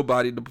all, she still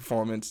bodied the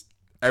performance.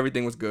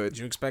 Everything was good. Did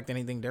you expect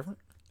anything different?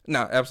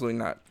 No, absolutely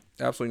not.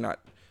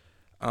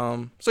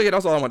 So yeah,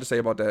 that's all I want to say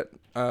about that.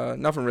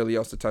 Nothing really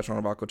else to touch on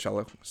about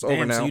Coachella. It's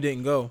over now. So you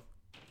didn't go?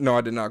 No,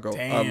 I did not go.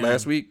 Damn.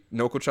 Last week,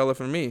 no Coachella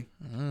for me,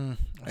 and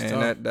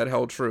tough. that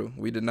held true.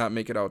 We did not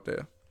make it out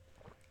there.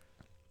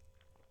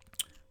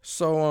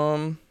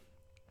 So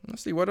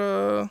let's see what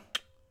else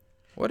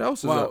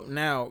is up. Well,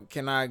 now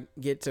can I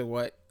get to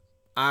what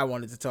I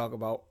wanted to talk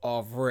about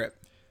off rip?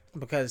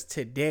 Because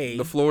today,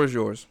 the floor is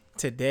yours.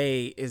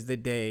 Today is the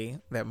day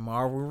that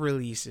Marvel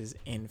releases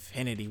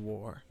Infinity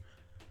War.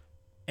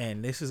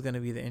 And this is going to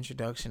be the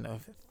introduction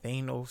of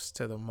Thanos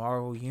to the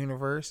Marvel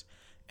Universe.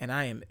 And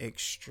I am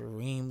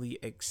extremely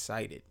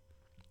excited.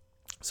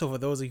 So for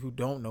those of you who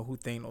don't know who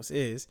Thanos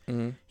is,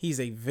 he's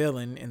a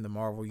villain in the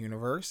Marvel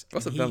Universe.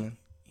 What's a villain?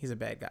 He's a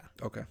bad guy.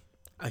 Okay.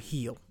 A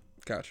heel.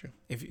 Got you.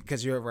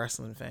 Because you're a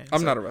wrestling fan.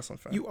 I'm not a wrestling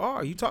fan. You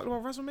are. You talked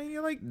about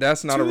WrestleMania like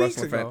That's not 2 a weeks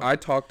wrestling ago. fan. I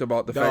talked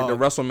about the fact that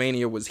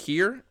WrestleMania was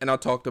here, and I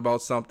talked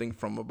about something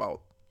from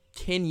about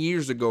 10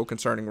 years ago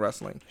concerning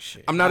wrestling.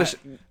 Shit. I'm not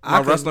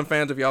wrestling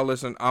fans, if y'all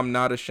listen, I'm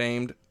not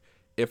ashamed.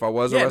 If I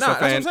was a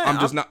wrestling fan,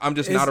 I'm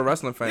just not a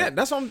wrestling fan. Yeah,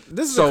 that's what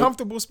this is a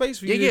comfortable space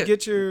for you to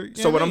get your.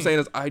 What I'm saying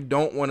is, I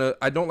don't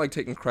like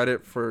taking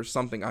credit for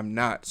something I'm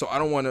not. So I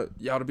don't want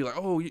y'all to be like,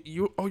 oh,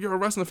 you're a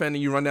wrestling fan,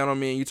 and you run down on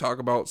me and you talk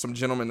about some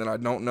gentleman that I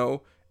don't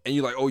know, and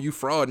you like, oh, you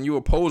fraud and you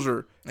a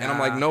poser, and I'm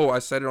like, no, I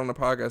said it on the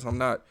podcast, I'm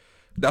not.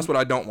 That's what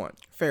I don't want.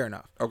 Fair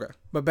enough. Okay.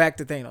 But back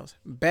to Thanos,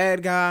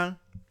 bad guy.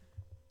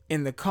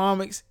 In the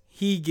comics,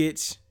 he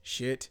gets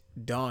shit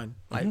done.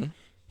 Like.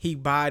 He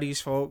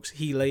bodies folks,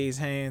 he lays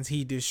hands,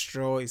 he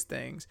destroys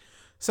things.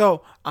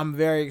 So I'm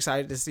very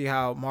excited to see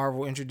how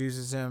Marvel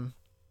introduces him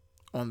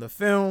on the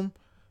film,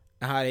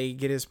 how they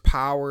get his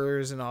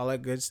powers and all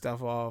that good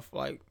stuff off.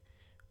 Like,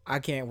 I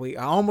can't wait.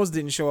 I almost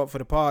didn't show up for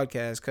the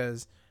podcast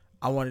because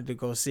I wanted to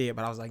go see it,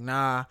 but I was like,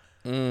 nah.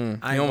 He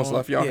almost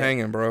left y'all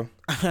hanging, bro.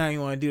 I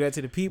ain't want to do that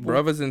to the people.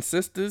 Brothers and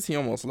sisters, he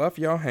almost left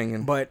y'all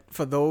hanging. But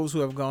for those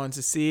who have gone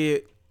to see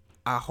it,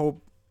 I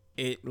hope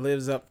it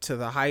lives up to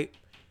the hype.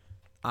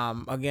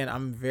 Again,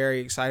 I'm very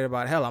excited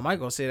about it. Hell, I might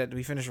go say that to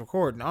be finished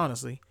recording,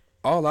 honestly.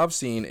 All I've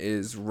seen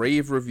is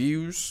rave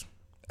reviews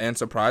and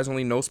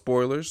surprisingly no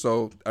spoilers.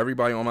 So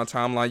everybody on my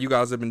timeline, you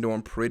guys have been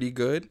doing pretty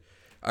good.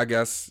 I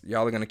guess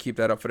y'all are going to keep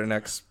that up for the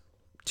next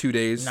 2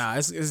 days. Nah,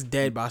 it's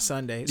dead by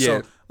Sunday.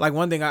 Yeah. So, like,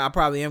 one thing I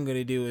probably am going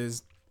to do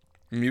is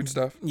mute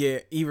stuff. Yeah,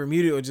 either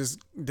mute it or just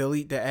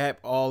delete the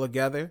app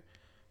altogether.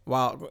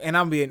 And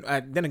I'm being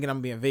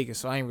Vegas,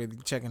 so I ain't really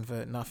checking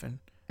for nothing.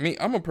 Me,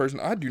 I'm a person,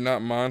 I do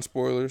not mind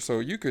spoilers,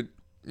 so you could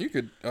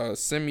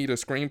send me the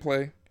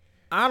screenplay.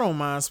 I don't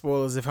mind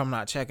spoilers if I'm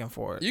not checking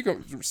for it. You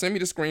can send me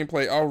the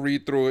screenplay, I'll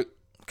read through it.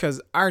 Because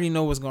I already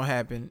know what's going to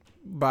happen.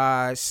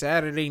 By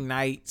Saturday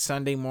night,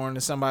 Sunday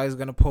morning, somebody's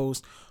going to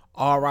post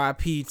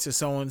RIP to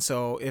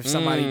so-and-so if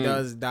somebody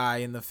does die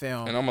in the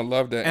film. And I'm going to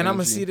love that And energy. I'm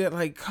going to see that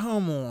like,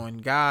 come on,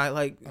 guy.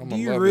 Like, do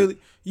you really,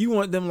 you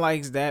want them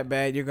likes that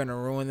bad, you're going to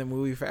ruin the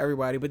movie for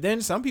everybody. But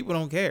then some people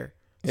don't care.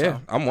 Yeah,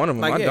 so, I'm one of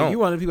them. Like, I don't. You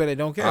one of the people that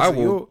don't care. I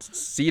will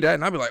see that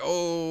and I'll be like,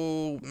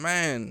 oh,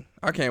 man,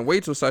 I can't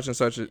wait till such and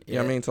such. You know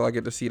what I mean? Till I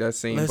get to see that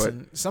scene.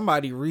 Listen,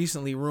 somebody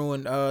recently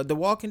ruined The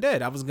Walking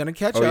Dead. I was going to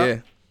catch up.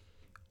 Yeah.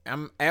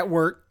 I'm at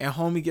work and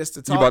homie gets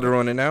to talk. You about to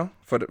ruin it now?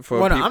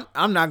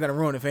 I'm not going to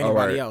ruin it for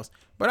anybody else.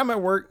 But I'm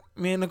at work.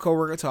 Me and the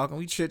coworker talking.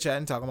 We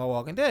chit-chatting, talking about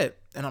Walking Dead.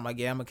 And I'm like,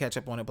 yeah, I'm going to catch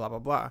up on it, blah, blah,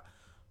 blah.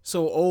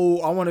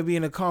 So, I want to be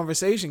in a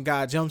conversation.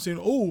 Guy jumps in.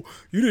 Oh,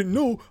 you didn't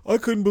know. I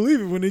couldn't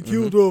believe it when they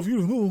killed off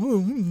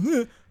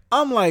you.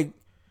 I'm like,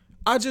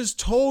 I just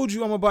told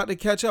you I'm about to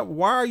catch up.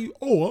 Why are you?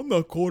 Oh, I'm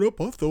not caught up.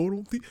 I thought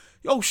on the.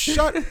 Yo,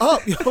 shut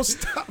up. Yo,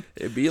 stop.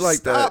 It be like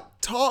stop that. Stop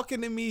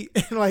talking to me.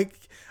 And like,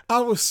 I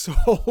was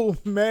so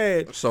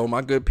mad. So,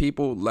 my good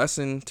people,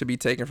 lesson to be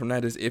taken from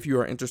that is if you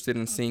are interested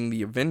in seeing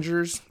the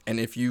Avengers and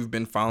if you've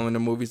been following the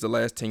movies the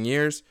last 10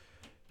 years,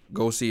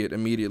 go see it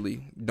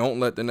immediately. Don't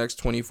let the next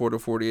 24 to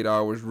 48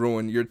 hours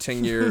ruin your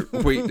 10-year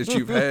wait that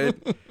you've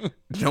had.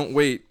 Don't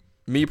wait.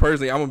 Me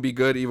personally, I'm going to be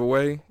good either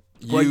way.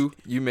 You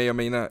may or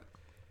may not.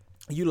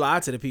 You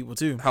lied to the people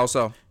too. How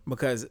so?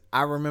 Because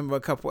I remember a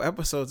couple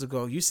episodes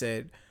ago, you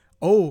said,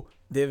 oh,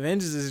 the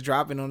Avengers is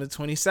dropping on the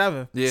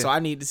 27th. Yeah. So I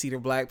need to see the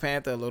Black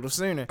Panther a little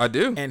sooner. I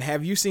do. And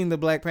have you seen the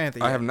Black Panther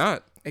yet? I have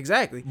not.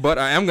 Exactly. But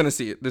I am going to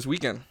see it this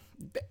weekend.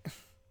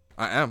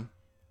 I am.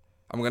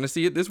 I'm going to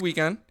see it this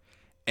weekend.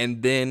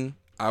 And then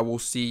I will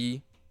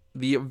see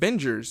the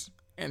Avengers.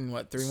 In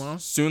what, 3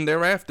 months? Soon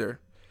thereafter.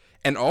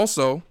 And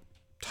also,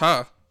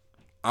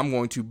 I'm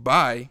going to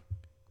buy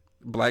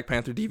Black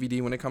Panther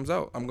DVD when it comes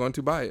out. I'm going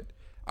to buy it.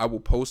 I will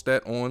post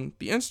that on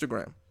the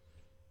Instagram.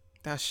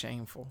 That's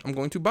shameful. I'm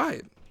going to buy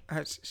it.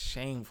 That's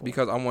shameful.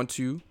 Because I want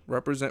to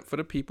represent for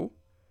the people.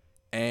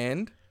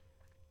 And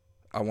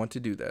I want to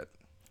do that.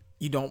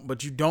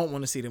 But you don't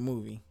want to see the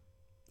movie.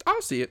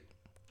 I'll see it.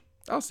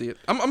 I'm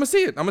gonna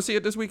see it. I'm gonna see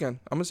it this weekend.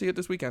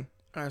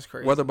 That's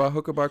crazy. Whether by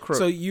hook or by crook.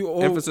 So you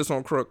owe, emphasis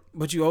on crook.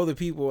 But you owe the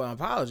people an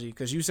apology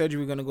because you said you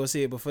were gonna go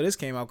see it before this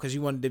came out because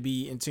you wanted to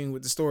be in tune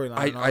with the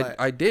storyline.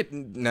 I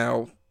did.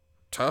 Now,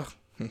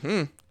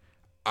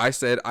 I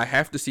said I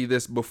have to see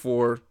this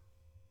before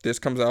this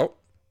comes out.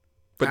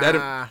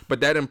 But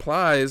that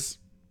implies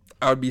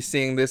I would be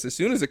seeing this as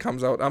soon as it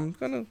comes out. I'm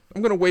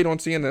gonna wait on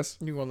seeing this.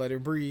 You gonna let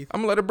it breathe?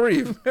 I'm gonna let it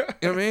breathe. You know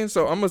what I mean?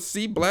 So I'm gonna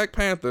see Black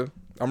Panther.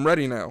 I'm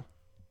ready now.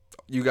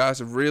 You guys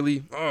have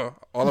really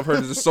all I've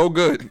heard is it's so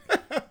good.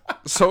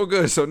 So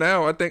good. So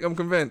now I think I'm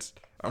convinced.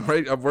 I'm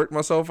ready. I've worked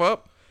myself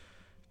up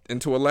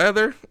into a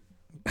lather.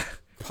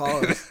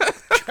 Pause.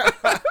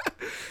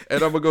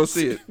 And I'm gonna go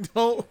see it.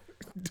 Don't.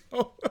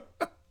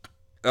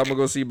 I'm gonna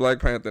go see Black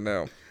Panther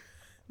now.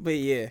 But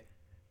yeah.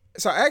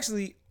 So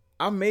actually,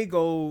 I may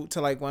go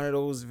to like one of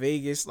those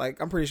Vegas,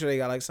 like I'm pretty sure they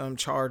got like some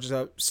charged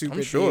up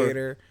super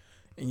theater,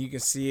 and you can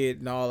see it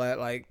and all that.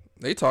 Like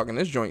they talking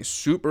this joint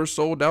super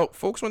sold out.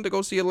 Folks went to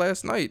go see it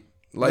last night.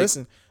 Like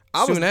listen,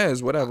 I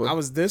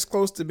was this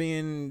close to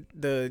being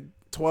the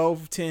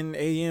 12:10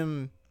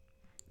 a.m.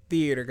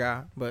 theater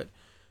guy, but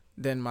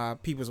then my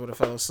peoples would have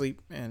fell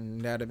asleep,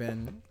 and that'd have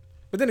been.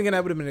 But then again,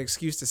 that would have been an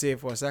excuse to see it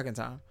for a second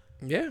time.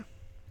 Yeah.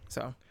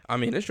 So I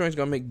mean, this joint's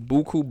gonna make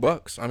buku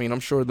bucks. I mean, I'm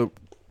sure the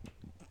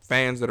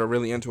fans that are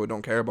really into it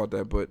don't care about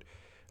that, but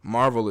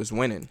Marvel is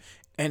winning.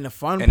 And the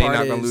fun part and they're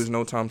not gonna lose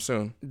no time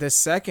soon. The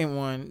second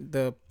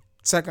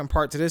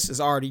part to this is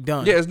already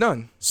done. Yeah, it's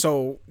done.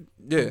 So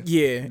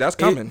yeah, that's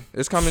coming.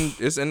 It's coming.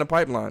 It's in the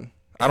pipeline.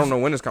 I don't know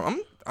when it's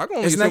coming. I'm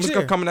gonna assume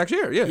it's coming next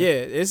year. Yeah,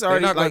 it's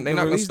already. They're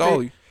not gonna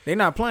stall you. They're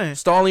not playing.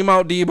 Stall him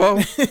out,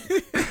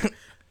 Debo.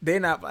 They're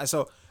not.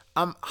 So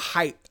I'm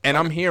hyped, and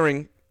I'm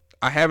hearing.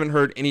 I haven't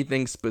heard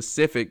anything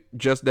specific.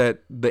 Just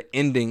that the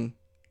ending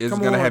is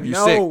gonna have you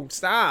sick. No,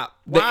 stop.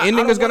 The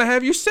ending is gonna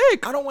have you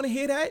sick. I don't want to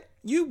hear that.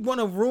 You want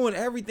to ruin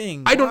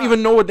everything. I don't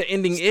even know what the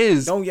ending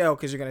is. Don't yell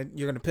because you're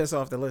gonna piss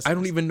off the listeners. I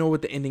don't even know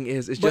what the ending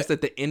is. It's just that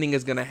the ending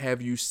is gonna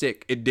have you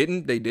sick. They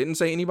didn't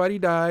say anybody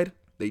died.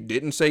 They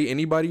didn't say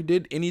anybody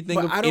did anything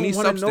of any substance.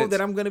 I don't want to know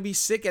that I'm gonna be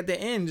sick at the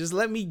end. Just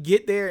let me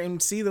get there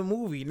and see the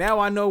movie. Now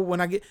I know when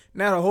I get.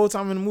 Now the whole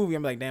time in the movie,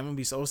 I'm like, damn, I'm gonna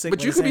be so sick.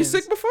 But you could be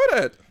sick before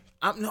that.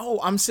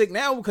 I'm sick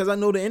now because I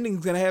know the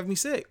ending's gonna have me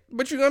sick.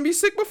 But you're gonna be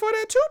sick before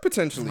that too,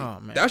 potentially. Oh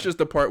man, that's just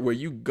the part where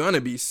you gonna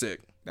be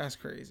sick. That's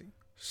crazy.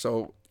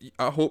 So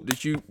I hope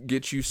that you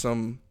get you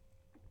some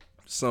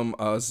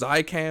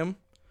Zicam,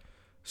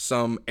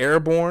 some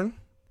Airborne,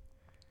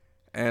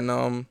 and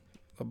a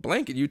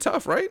blanket. You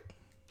tough, right?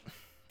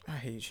 I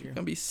hate you. You're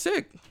gonna be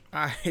sick.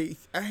 I hate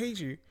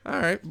you. All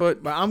right, but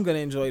I'm gonna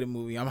enjoy the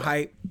movie. I'm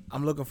hyped.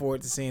 I'm looking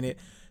forward to seeing it.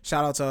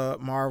 Shout out to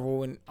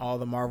Marvel and all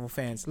the Marvel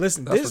fans.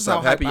 Listen, this is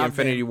how happy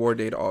Infinity War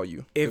Day to all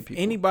you. If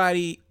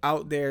anybody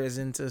out there is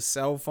into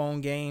cell phone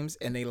games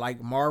and they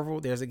like Marvel,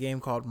 there's a game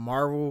called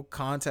Marvel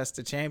Contest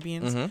of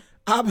Champions. Mm-hmm.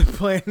 I've been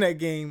playing that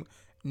game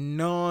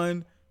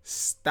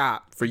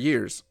non-stop for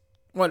years.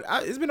 Well,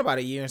 it's been about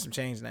a year and some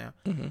change now.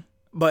 Mm-hmm.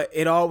 But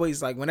it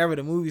always, like, whenever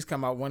the movies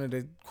come out, one of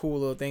the cool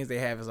little things they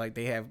have is, like,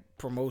 they have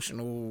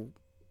promotional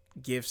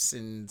gifts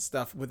and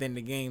stuff within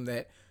the game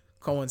that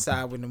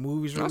coincide with the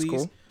movies release.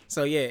 That's cool.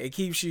 So, yeah, it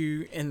keeps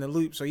you in the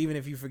loop. So, even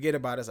if you forget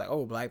about it, it's like,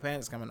 oh, Black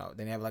Panther's coming out.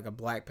 Then they have, like, a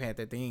Black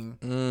Panther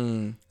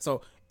theme.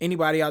 So,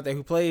 anybody out there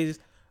who plays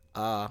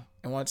and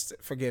wants to,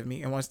 forgive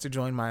me, and wants to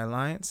join my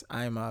alliance,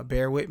 I'm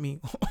bear with me.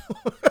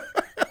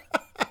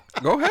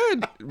 Go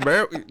ahead.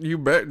 You're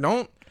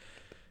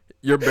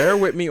bear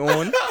with me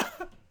on...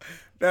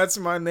 That's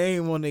my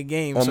name on the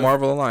game. On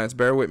Marvel Alliance,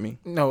 bear with me.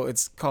 No,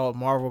 it's called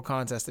Marvel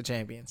Contest of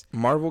Champions.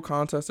 Marvel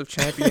Contest of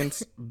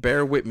Champions,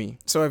 bear with me.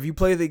 So if you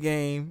play the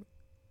game,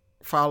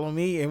 follow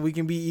me and we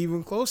can be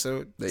even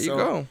closer. There you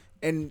go.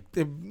 And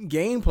the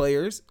game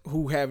players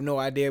who have no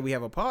idea we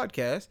have a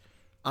podcast,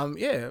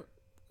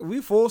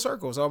 we full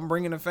circle. So I'm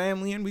bringing the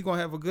family in. We're going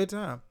to have a good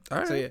time. All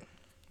right. So yeah,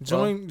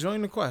 join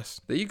the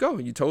quest. There you go.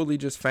 You totally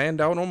just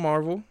fanned out on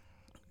Marvel.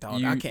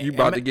 Dog, I can't. You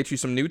about to get you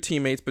some new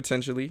teammates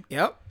potentially.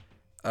 Yep.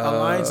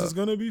 Alliance is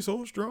gonna be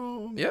so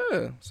strong.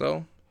 Yeah,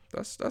 so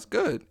that's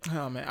good.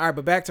 Oh man! All right,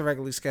 but back to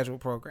regularly scheduled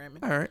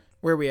programming. All right,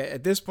 where we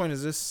at this point?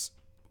 Is this?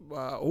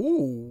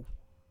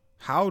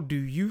 How do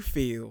you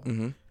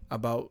feel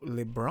about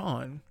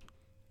LeBron?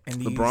 And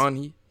LeBron,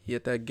 he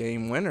hit that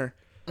game winner.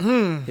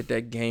 Hit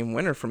that game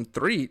winner from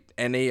 3,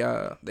 and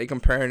they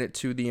comparing it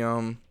to the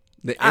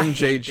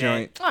MJ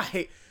joint.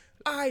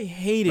 I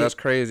hate it. That's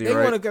crazy, right?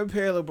 They want to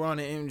compare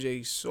LeBron and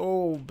MJ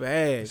so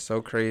bad. It's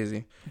so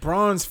crazy.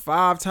 Bron's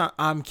 5 times.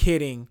 I'm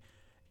kidding.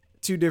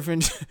 2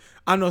 different.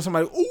 I know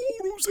somebody. Oh,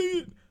 don't say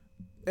it.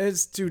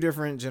 It's 2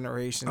 different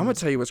generations. I'm gonna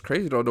tell you what's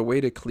crazy though. The way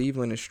that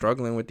Cleveland is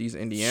struggling with these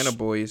Indiana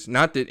boys.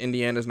 Not that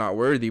Indiana's not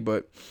worthy,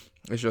 but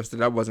it's just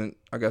that wasn't,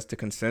 I guess, the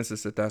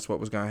consensus that that's what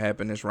was gonna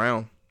happen this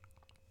round.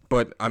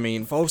 But I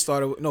mean, Foe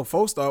started what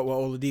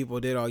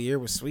Oladipo did all year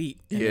was sweet.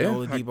 And then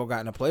Oladipo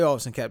got in the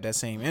playoffs and kept that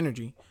same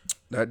energy.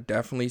 That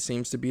definitely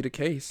seems to be the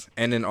case.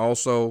 And then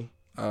also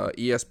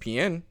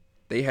ESPN,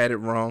 they had it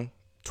wrong.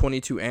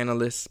 22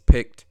 analysts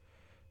picked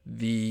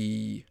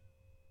the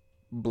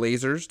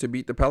Blazers to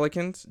beat the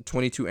Pelicans.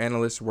 22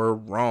 analysts were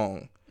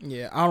wrong.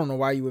 Yeah, I don't know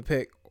why you would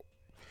pick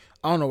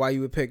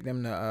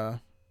them to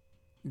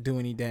do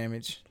any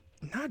damage.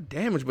 Not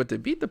damage, but to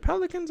beat the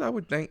Pelicans, I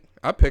would think.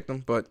 I picked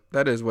them, but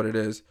that is what it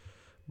is.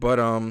 But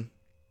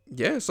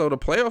yeah, so the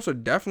playoffs are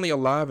definitely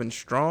alive and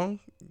strong.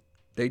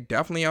 They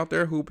definitely out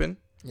there hooping.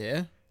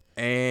 Yeah.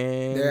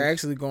 And they're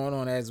actually going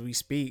on as we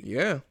speak.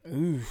 Yeah.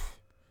 Oof.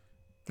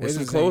 It's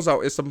some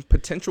closeout. It's some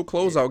potential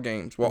closeout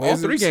games. Well, all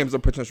 3 games are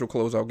potential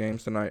closeout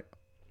games tonight.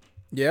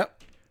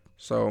 Yep.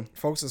 So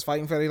folks is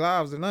fighting for their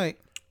lives tonight.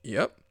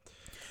 Yep.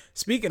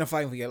 Speaking of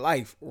fighting for your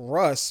life,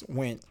 Russ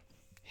went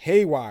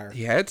haywire.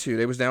 He had to.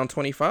 They was down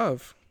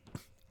 25.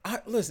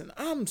 Listen,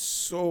 I'm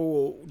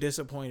so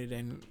disappointed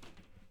in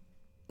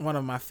one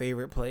of my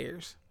favorite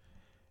players,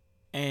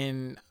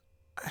 and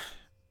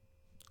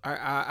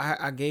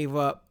I gave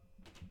up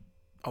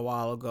a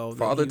while ago.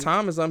 Father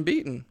Time is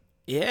unbeaten.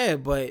 Yeah,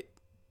 but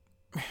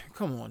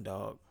come on,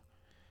 dog.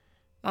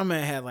 My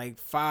man had like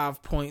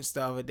 5 points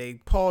the other day.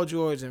 Paul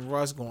George and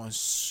Russ going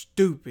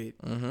stupid.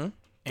 Mm-hmm.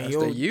 That's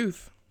the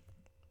youth.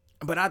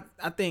 But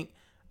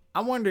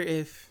I wonder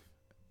if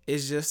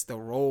it's just the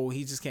role.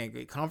 He just can't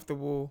get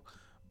comfortable.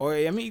 Or,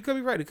 I mean, you could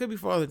be right. It could be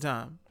Father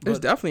Time. It's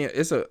definitely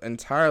it's an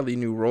entirely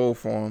new role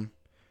for him.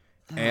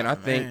 And I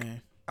think,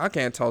 I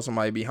can't tell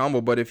somebody to be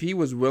humble, but if he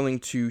was willing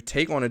to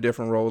take on a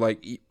different role,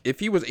 like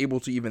if he was able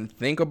to even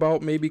think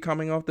about maybe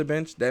coming off the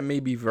bench, that may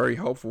be very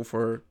helpful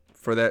for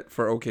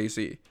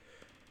OKC.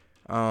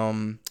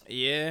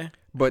 Yeah.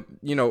 But,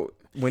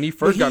 when he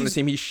first got on the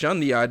team, he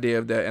shunned the idea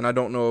of that. And I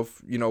don't know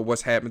if,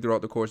 what's happened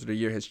throughout the course of the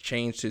year has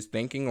changed his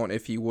thinking on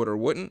if he would or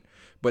wouldn't.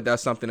 But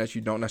that's something that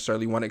you don't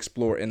necessarily want to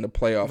explore in the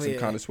playoffs and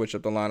kind of switch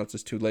up the lineups.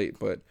 It's too late.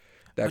 But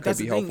that could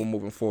be helpful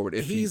moving forward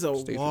if he's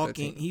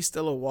he's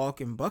still a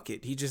walking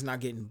bucket. He's just not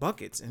getting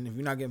buckets. And if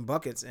you're not getting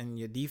buckets and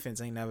your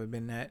defense ain't never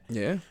been that.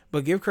 Yeah.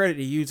 But give credit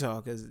to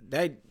Utah because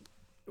that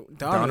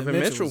Donovan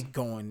Mitchell was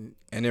going.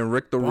 And then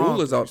Rick the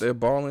Rule is out there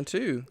balling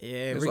too.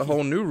 Yeah. It's a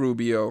whole new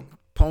Rubio.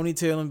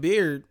 Ponytail and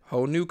beard.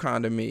 Whole new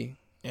kind of me.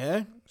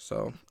 Yeah.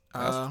 So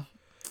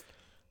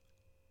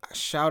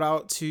shout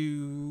out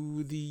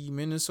to the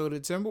Minnesota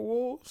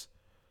Timberwolves.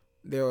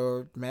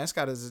 Their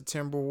mascot is a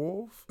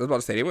Timberwolf. I was about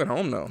to say they went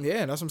home though.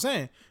 Yeah, that's what I'm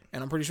saying.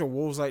 And I'm pretty sure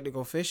Wolves like to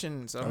go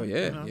fishing. So,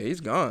 yeah,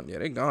 he's gone. Yeah,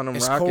 they gone. Them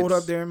it's Rockets, cold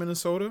up there in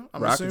Minnesota.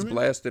 Rockets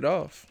blasted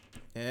off.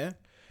 Yeah.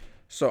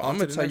 So I'm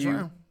gonna tell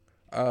you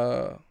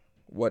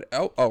what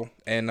else. Oh,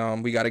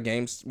 and we got a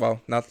game.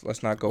 Well,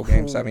 let's not go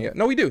game 7 yet.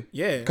 No, we do.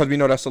 Yeah. Because we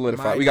know that's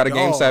solidified. We got a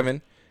game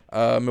 7.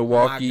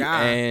 Milwaukee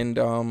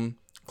and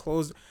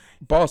close.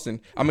 Boston.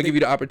 I'm gonna give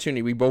you the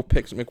opportunity. We both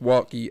picked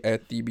Milwaukee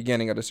at the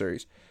beginning of the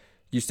series.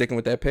 You sticking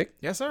with that pick?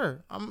 Yes,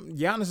 sir.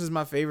 Giannis is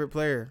my favorite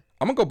player.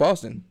 I'm gonna go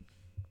Boston.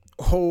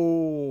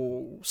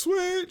 Oh,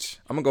 switch.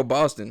 I'm gonna go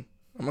Boston.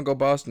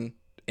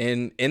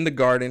 In the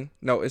Garden.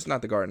 No, it's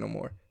not the Garden no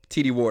more.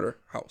 TD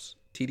Waterhouse.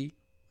 TD?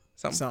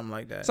 Something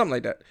like that. Something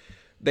like that.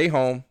 They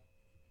home.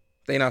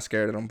 They not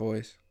scared of them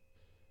boys.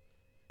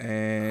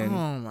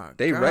 And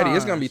they ready.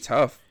 It's gonna be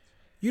tough.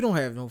 You don't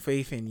have no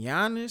faith in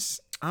Giannis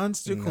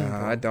Antetokounmpo.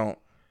 Nah,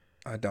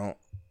 I don't.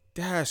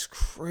 That's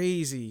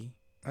crazy.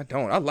 I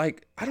don't.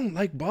 I don't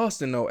like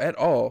Boston though at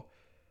all.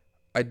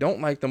 I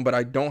don't like them, but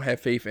I don't have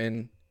faith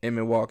in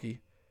Milwaukee.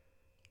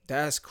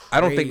 That's crazy.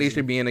 I don't think they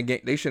should be in a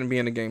game. They shouldn't be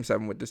in a game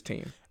 7 with this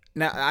team.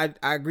 Now,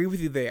 I agree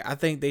with you there. I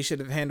think they should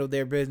have handled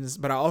their business,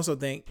 but I also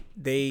think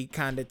they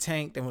kind of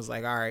tanked and was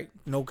like, all right,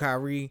 no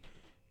Kyrie,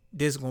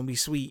 this is gonna be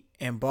sweet.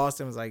 And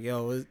Boston was like,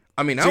 yo,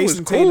 I mean, that was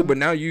cool, Tatum, but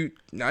now you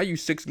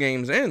 6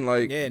 games in,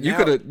 like you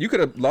could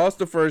have lost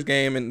the first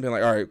game and been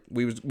like, all right,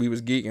 we was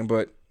geeking,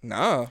 but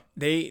nah,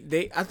 I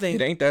think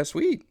it ain't that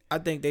sweet. I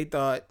think they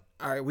thought,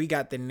 all right, we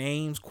got the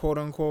names, quote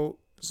unquote,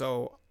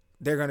 so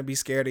they're gonna be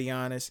scared of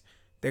Giannis,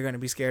 they're gonna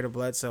be scared of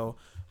Bledsoe.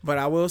 But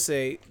I will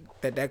say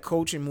that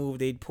coaching move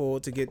they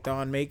pulled to get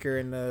Thon Maker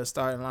in the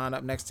starting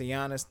lineup next to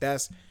Giannis,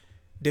 that's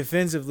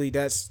defensively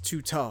that's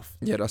too tough.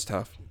 Yeah, that's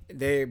tough.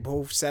 They're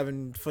both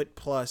 7 foot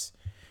plus,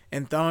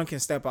 and Thon can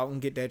step out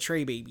and get that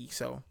tray baby.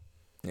 So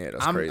yeah,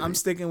 that's crazy. I'm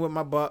sticking with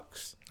my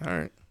Bucks. All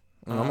right,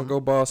 I'm gonna go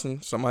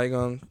Boston. Somebody's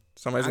gonna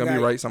be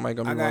right. Somebody's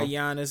gonna be wrong. I got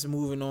Giannis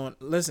moving on.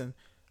 Listen,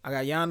 I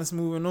got Giannis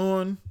moving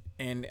on,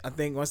 and I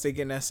think once they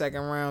get in that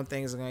second round,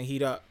 things are gonna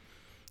heat up.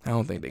 I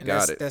don't think they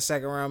got it. That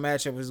second round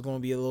matchup is going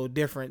to be a little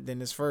different than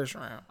this first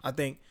round. I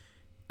think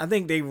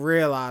they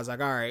realize like,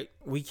 all right,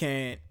 we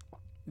can't.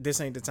 This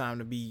ain't the time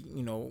to be,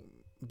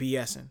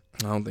 BSing.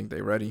 I don't think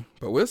they ready,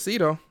 but we'll see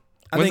though.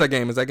 When's that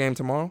game? Is that game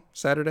tomorrow?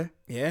 Saturday?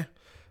 Yeah.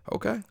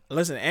 Okay.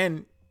 Listen,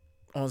 and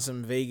on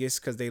some Vegas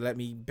because they let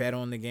me bet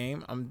on the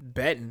game. I'm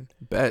betting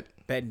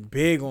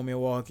big on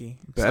Milwaukee.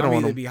 Bet so on I'm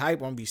them. either be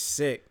hype or I'm be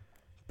sick.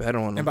 Bet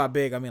on them. And by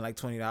big, I mean like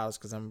 $20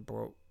 because I'm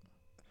broke.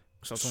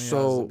 So $20 is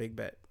a big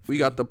bet. We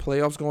got the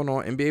playoffs going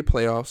on, NBA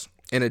playoffs.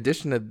 In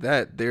addition to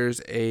that, there's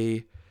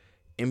a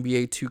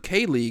NBA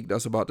 2K league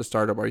that's about to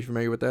start up. Are you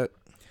familiar with that?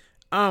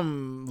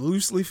 I'm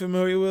loosely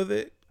familiar with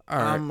it. All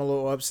right. I'm a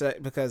little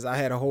upset because I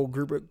had a whole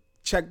group of,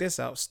 check this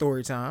out,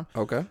 story time.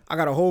 Okay. I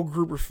got a whole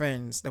group of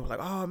friends that were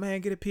like, oh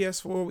man, get a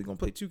PS4. We're going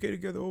to play 2K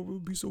together. Oh, it'll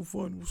be so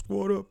fun. We'll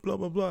squad up, blah,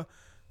 blah, blah.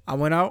 I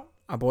went out.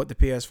 I bought the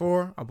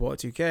PS4. I bought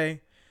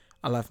 2K.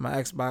 I left my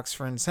Xbox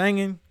friends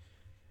hanging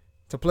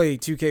to play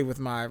 2K with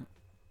my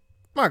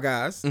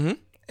guys,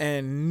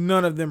 and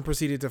none of them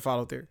proceeded to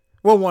follow through.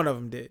 Well, one of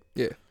them did.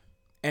 Yeah.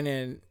 And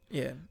then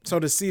Yeah. So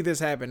to see this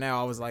happen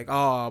now, I was like,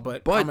 oh,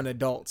 but I'm an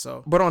adult,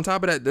 so. But on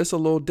top of that, this is a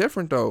little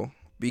different though,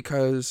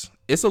 because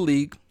it's a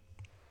league,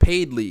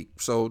 paid league.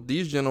 So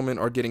these gentlemen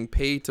are getting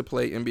paid to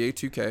play NBA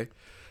 2K.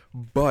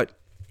 But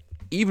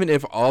even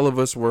if all of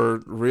us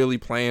were really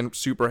playing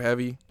super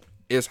heavy,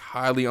 it's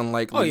highly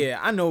unlikely. Oh yeah,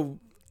 I know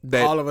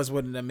that all of us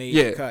wouldn't have made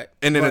the cut.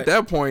 And then at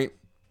that point,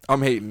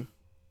 I'm hating.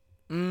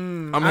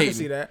 I'm hating. I can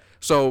see that.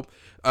 So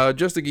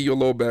just to give you a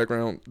little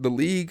background, the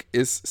league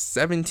is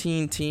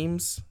 17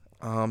 teams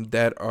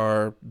that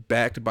are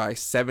backed by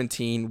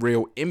 17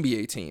 real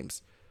NBA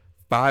teams.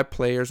 5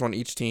 players on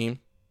each team,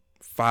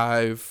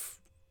 5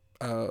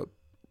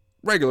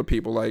 regular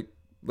people, like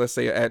let's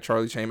say at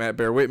Charlie Chain, at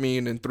Bear With Me,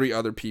 and then 3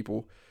 other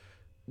people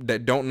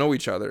that don't know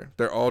each other.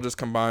 They're all just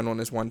combined on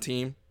this one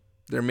team.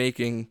 They're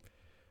making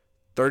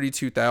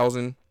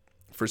 $32,000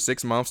 for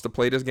 6 months to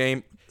play this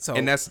game. So,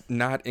 and that's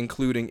not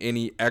including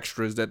any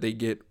extras that they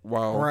get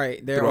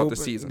throughout the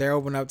season. They're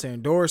open up to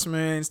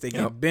endorsements. They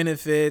get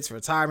benefits,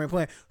 retirement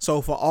plan. So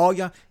for all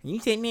y'all, you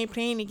sitting there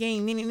playing the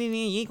game, you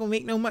ain't gonna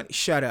make no money.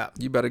 Shut up.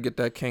 You better get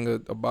that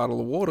king a bottle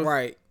of water.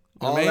 Right.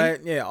 All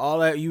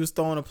that you was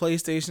throwing a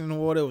PlayStation in the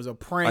water. It was a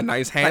prank. A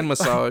nice hand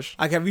massage.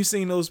 Like, have you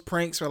seen those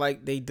pranks where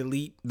like they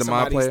delete the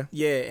My Player?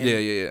 Yeah.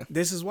 Yeah.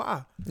 This is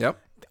why. Yep.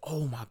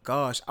 Oh my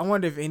gosh. I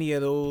wonder if any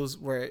of those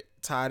were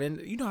tied in.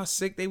 You know how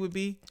sick they would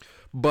be?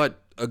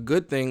 But a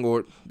good thing,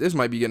 or this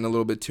might be getting a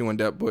little bit too in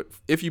depth, but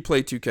if you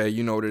play 2K,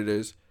 you know what it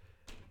is.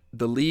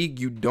 The league,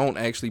 you don't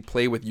actually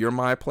play with your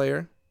My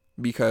Player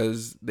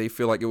because they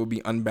feel like it would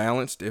be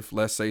unbalanced if,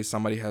 let's say,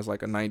 somebody has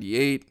like a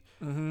 98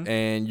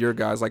 and your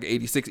guy's like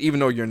 86. Even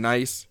though you're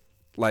nice,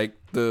 like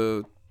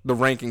the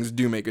rankings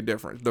do make a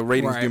difference. The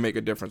ratings do make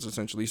a difference,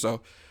 essentially.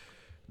 So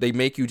they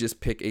make you just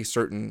pick a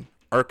certain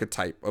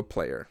archetype of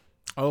player.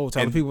 Oh,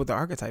 tell the people what the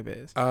archetype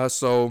is.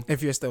 So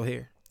if you're still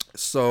here.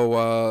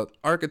 So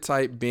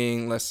archetype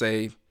being, let's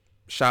say,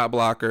 shot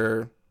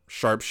blocker,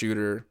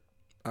 sharpshooter,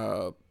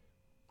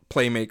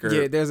 playmaker.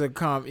 Yeah, there's a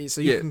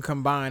so you can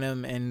combine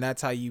them, and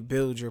that's how you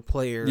build your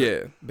player.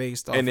 Yeah,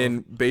 based off. And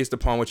then based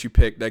upon what you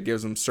pick, that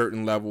gives them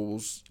certain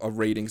levels of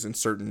ratings in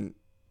certain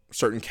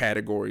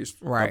categories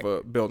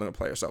of building a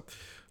player. So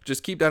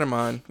just keep that in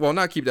mind. Well,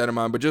 not keep that in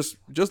mind, but just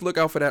look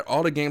out for that.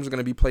 All the games are going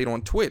to be played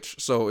on Twitch.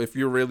 So if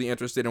you're really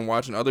interested in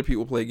watching other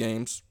people play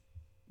games,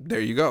 there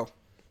you go.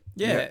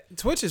 Yeah,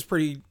 Twitch is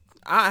pretty.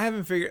 I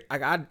haven't figured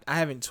I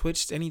haven't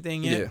Twitched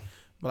anything yet. Yeah.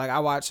 But like I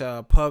watch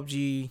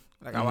PUBG.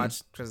 Like I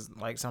watch because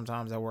like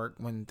sometimes at work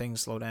when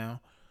things slow down.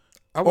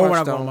 Or when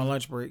I go on my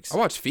lunch breaks. I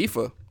watched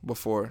FIFA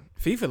before.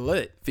 FIFA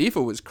lit.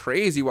 FIFA was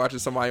crazy watching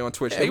somebody on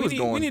Twitch. Yeah,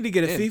 we need to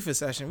get a FIFA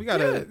session. We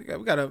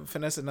gotta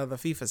finesse another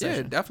FIFA session.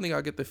 Yeah, definitely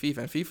gotta get the FIFA.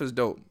 And FIFA's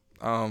dope.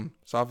 So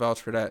I'll vouch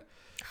for that.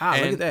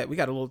 Look at that. We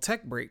got a little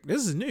tech break.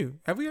 This is new.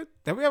 Have we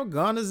ever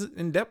gone as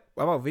in depth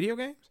about video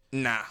games?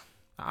 Nah.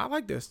 I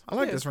like this. I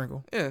like this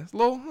wrinkle. Yeah, it's a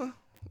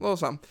little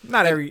something.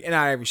 Not every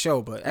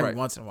show, but every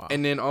once in a while.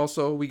 And then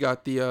also we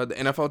got the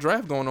NFL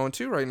draft going on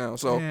too right now.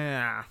 So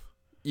yeah,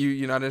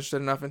 you're not interested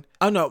in nothing?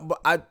 Oh no,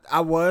 but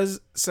I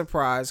was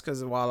surprised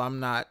because while I'm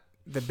not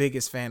the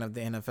biggest fan of the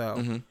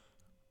NFL,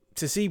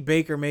 to see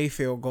Baker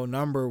Mayfield go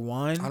number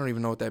 1, I don't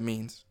even know what that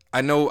means.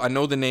 I know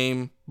the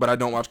name, but I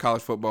don't watch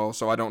college football,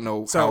 so I don't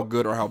know how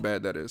good or how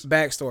bad that is.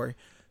 Backstory: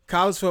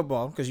 college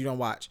football, because you don't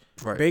watch.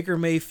 Right. Baker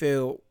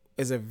Mayfield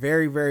is a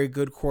very, very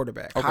good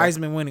quarterback,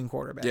 Heisman winning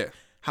quarterback. Yeah.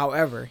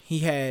 However, he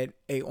had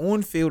a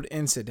on-field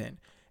incident,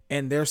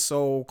 and they're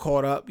so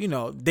caught up. You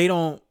know, they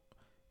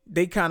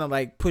kind of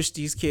like push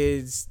these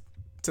kids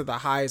to the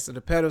highest of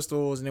the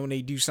pedestals, and then when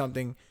they do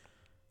something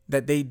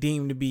that they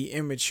deem to be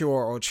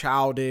immature or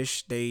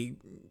childish, they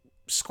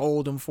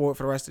scold them for it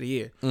for the rest of the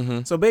year.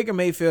 So Baker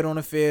Mayfield on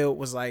the field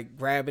was like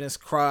grabbing his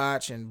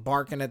crotch and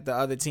barking at the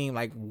other team,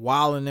 like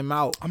wilding them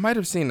out. I might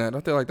have seen that. I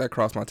feel like that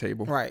crossed my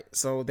table. Right.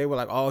 So they were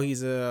like, oh,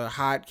 he's a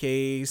hot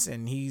case,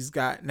 and he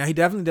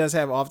definitely does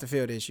have off the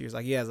field issues.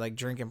 Like he has like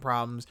drinking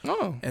problems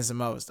and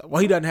some other stuff.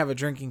 Well, he doesn't have a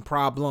drinking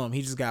problem.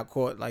 He just got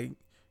caught like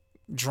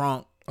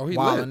drunk,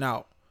 wilding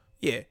out.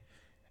 Yeah.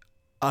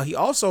 He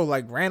also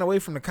like ran away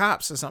from the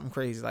cops or something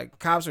crazy. Like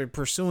cops are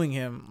pursuing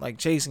him, like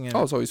chasing him.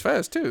 Oh, so he's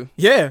fast too.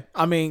 Yeah,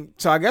 I mean,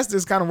 so I guess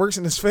this kind of works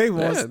in his favor.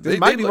 Yeah, they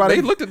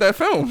looked at that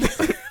film.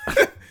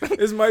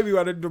 This might be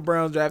why the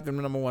Browns drafted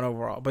him number 1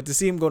 overall. But to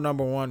see him go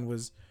number 1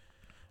 was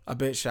a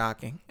bit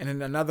shocking. And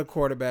then another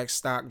quarterback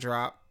stock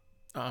drop,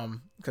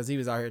 because he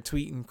was out here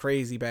tweeting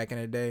crazy back in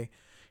the day.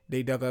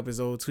 They dug up his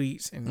old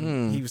tweets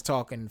and he was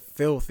talking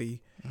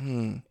filthy.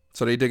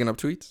 So they digging up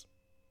tweets?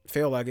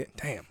 Feel like it.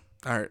 Damn.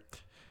 All right.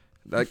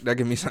 That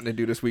give me something to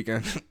do this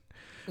weekend.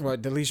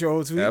 What, delete your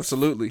old tweets?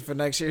 Absolutely. For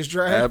next year's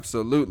draft?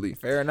 Absolutely.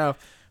 Fair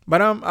enough. But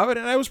other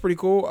than that, it was pretty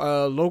cool.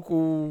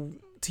 Local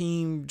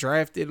team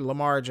drafted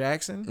Lamar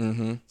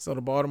Jackson. So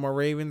the Baltimore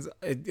Ravens,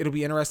 it'll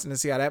be interesting to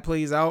see how that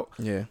plays out.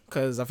 Yeah.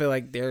 Because I feel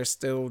like they're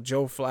still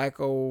Joe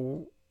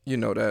Flacco. You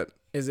know that.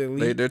 Is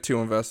elite. They're too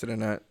invested in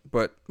that.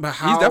 But he's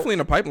definitely in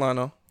the pipeline,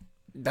 though.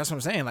 That's what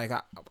I'm saying. Like,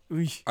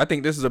 I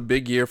think this is a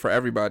big year for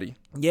everybody.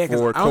 Yeah.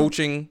 For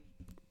coaching,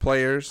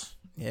 players.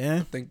 Yeah.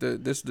 I think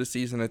this is the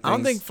season that I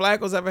don't think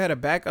Flacco's ever had a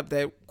backup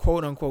that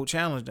quote unquote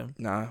challenged him.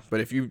 Nah, but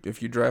if you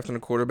drafting a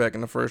quarterback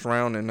in the first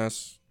round, then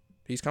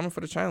he's coming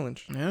for the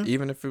challenge. Yeah.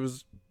 Even if it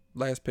was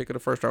last pick of the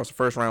first round, it's the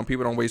first round.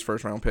 People don't waste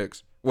first round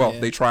picks. Well,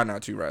 they try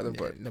not to rather,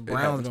 but the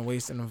Browns been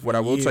wasting them. What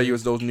I will tell you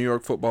is those New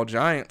York Football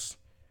Giants.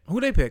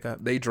 Who they pick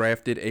up? They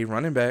drafted a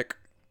running back.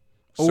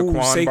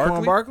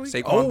 Saquon Barkley.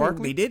 Saquon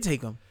Barkley. They did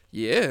take him.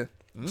 Yeah.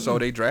 So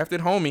they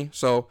drafted homie.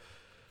 So.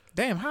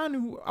 Damn, how I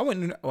knew? I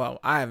wouldn't. Well,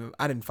 I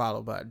didn't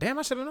follow, but damn,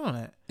 I should have known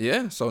that.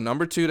 Yeah. So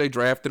number 2, they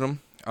drafted him.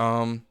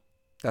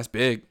 That's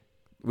big.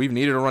 We've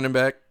needed a running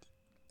back,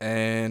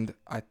 and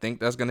I think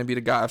that's gonna be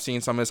the guy. I've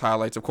seen some of his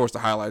highlights. Of course, the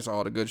highlights are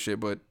all the good shit,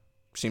 but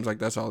seems like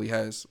that's all he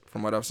has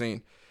from what I've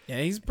seen.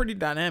 Yeah, he's pretty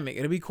dynamic.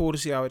 It'll be cool to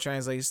see how it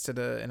translates to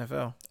the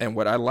NFL. And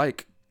what I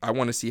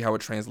want to see how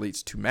it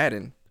translates to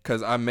Madden,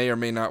 because I may or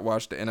may not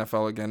watch the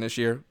NFL again this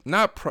year.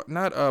 Not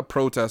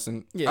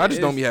protesting. Yeah, I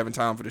just don't be having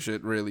time for the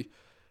shit really.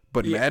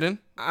 But Madden,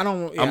 I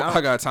don't. Yeah,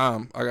 I got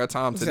time. I got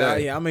time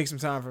today. Yeah, I'll make some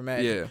time for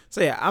Madden. Yeah. So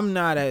yeah, I'm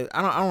not. I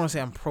don't want to say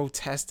I'm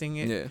protesting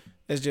it. Yeah.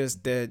 It's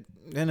just that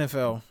the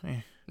NFL.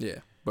 Yeah.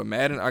 But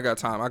Madden, I got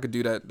time. I could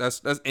do that.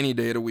 That's any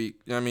day of the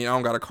week. You know what I mean? I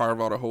don't got to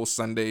carve out a whole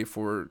Sunday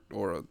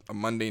or a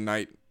Monday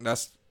night.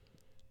 That's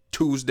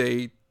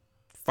Tuesday,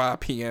 5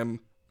 p.m.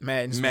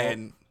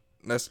 Madden.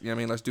 Let's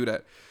let's do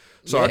that.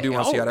 So I do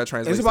want to see how that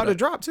translates. It's about to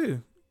drop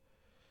too.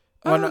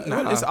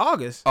 It's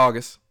August.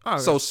 August.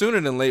 So sooner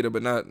than later,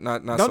 but not.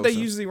 Don't they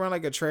usually run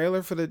like a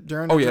trailer for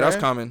during the draft? that's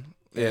coming.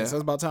 Yeah. So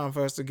it's about time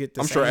for us to get.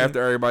 I'm sure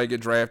after everybody get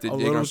drafted, a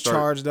little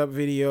charged up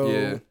video.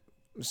 Yeah.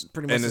 It's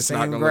pretty much and the it's same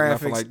not gonna graphics.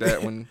 look nothing like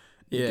that when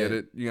you get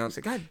it. You know,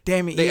 like, God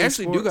damn it! They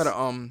actually do got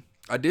a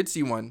I did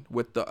see one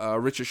with the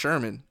Richard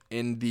Sherman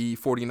in the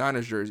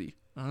 49ers jersey.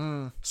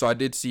 So I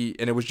did see,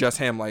 and it was just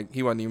him. Like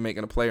he wasn't even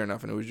making a play or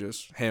nothing. It was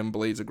just him,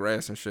 blades of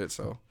grass and shit.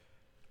 So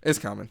it's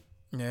coming.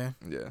 Yeah.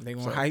 Yeah. They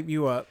gonna hype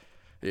you up.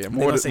 Yeah,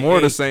 more of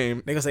the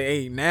same. They gonna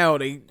say, "Hey, now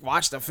they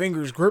watch the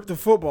fingers grip the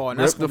football, and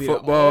that's gonna be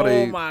football.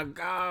 Oh my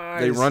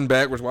god! They run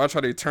backwards. Watch how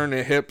they turn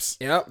their hips.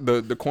 Yep.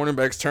 The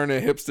cornerbacks turn their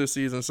hips this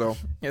season. So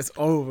it's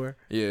over.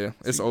 Yeah,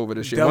 it's over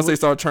this year. Once they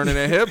start turning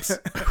their hips,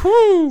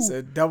 whoo! It's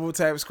a double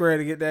tap square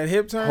to get that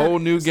hip turn. Whole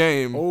new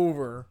game.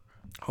 Over.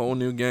 Whole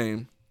new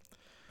game.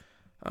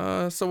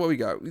 So what we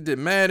got? We did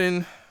Madden.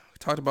 We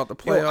talked about the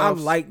playoffs. Yo, I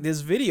like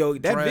this video.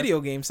 That video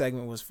game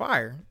segment was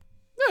fire.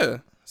 Yeah,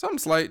 something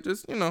slight.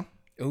 Just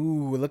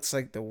Ooh, it looks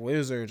like the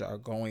Wizards are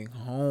going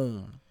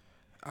home.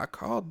 I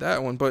called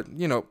that one, but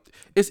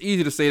it's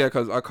easy to say that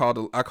because I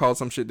called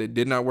some shit that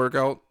did not work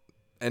out,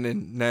 and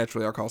then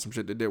naturally I called some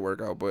shit that did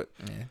work out. But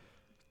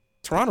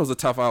Toronto's a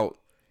tough out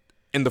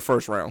in the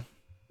first round.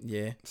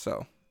 Yeah.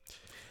 So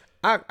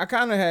I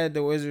kind of had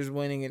the Wizards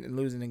winning it and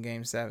losing in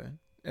Game 7.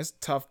 It's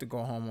tough to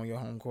go home on your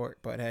home court,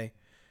 but hey,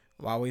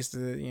 why waste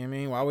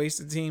Why waste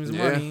the team's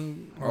money?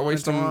 Why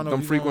waste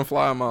them frequent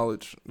flyer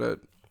mileage that.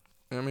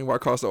 Why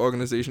cost the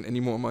organization any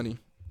more money?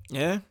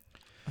 Yeah.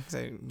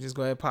 So just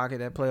go ahead and pocket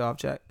that playoff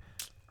check.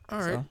 All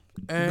right.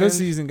 So, good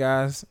season,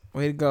 guys.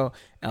 Way to go.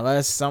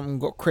 Unless something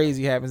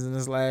crazy happens in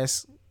this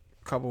last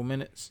couple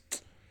minutes,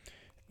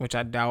 which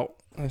I doubt.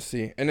 Let's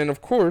see. And then, of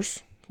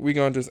course, we're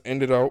going to just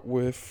end it out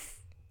with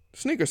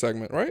sneaker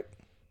segment, right?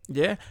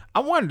 Yeah.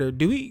 I wonder,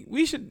 do we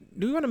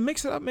want to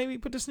mix it up, maybe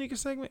put the sneaker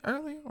segment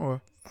earlier?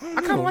 Or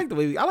I kind of like the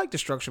way I like the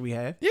structure we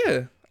have.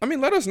 Yeah.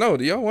 Let us know.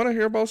 Do y'all want to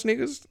hear about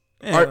sneakers?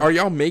 Yeah. Are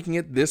y'all making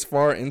it this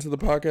far into the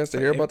podcast to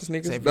hear about the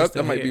sneakers?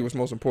 That might be what's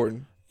most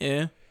important.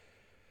 Yeah.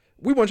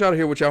 We want y'all to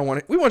hear what y'all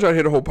want. We want y'all to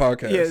hear the whole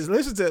podcast. Yeah,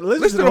 listen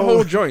to the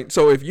whole joint.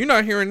 So if you're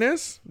not hearing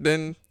this,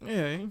 then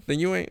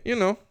you ain't, you're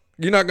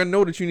not gonna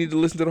know that you need to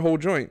listen to the whole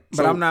joint.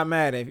 But I'm not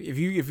mad if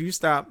you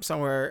stop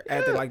somewhere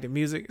after like the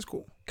music, it's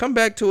cool. Come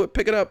back to it,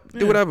 pick it up,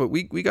 do whatever.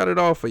 We got it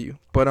all for you.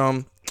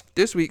 But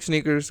this week's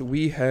sneakers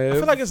we have. I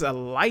feel like it's a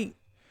light.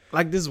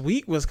 Like this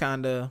week was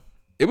kind of.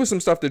 It was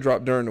some stuff that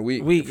dropped during the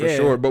week for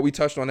sure, but we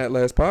touched on that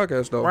last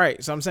podcast though.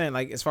 Right, so I'm saying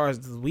like as far as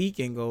the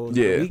weekend goes,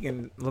 the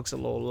weekend looks a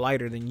little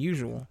lighter than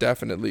usual.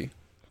 Definitely,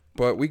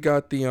 but we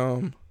got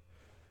the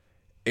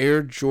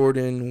Air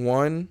Jordan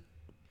 1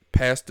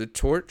 Pass the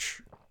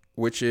Torch,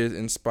 which is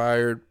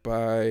inspired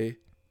by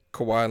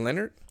Kawhi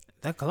Leonard.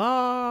 The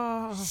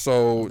claw.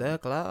 So the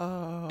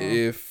claw.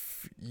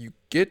 If you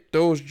get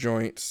those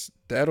joints,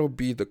 that'll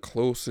be the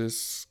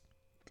closest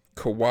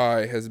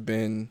Kawhi has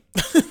been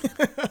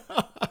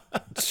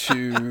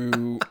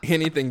to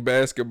anything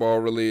basketball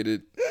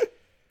related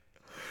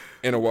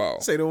in a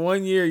while. Say the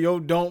 1 year yo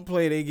don't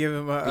play, they give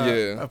him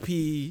a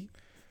P.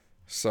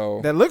 So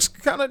that looks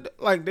kind of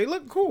like they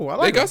look cool. I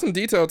like. They got some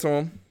detail to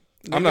them.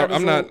 I'm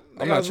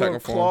not checking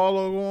for claw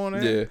logo on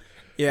it. Yeah.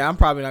 Yeah, I'm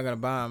probably not gonna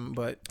buy them,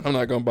 but I'm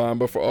not gonna buy them.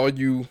 But for all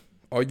you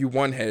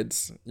one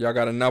heads, y'all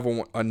got another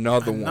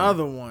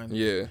one.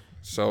 Yeah.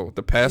 So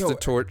the Pass the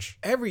Torch.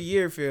 Every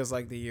year feels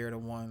like the year of the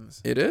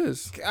ones. It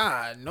is.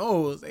 God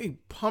knows they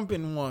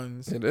pumping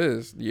ones. It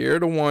is the year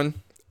of the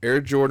one. Air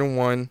Jordan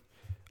 1,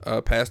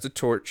 Pass the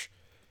Torch,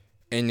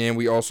 and then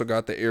we also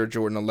got the Air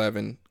Jordan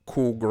 11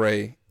 Cool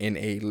Gray in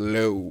a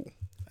low.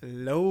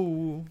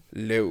 Low.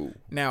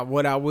 Now,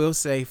 what I will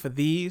say for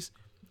these,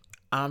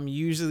 I'm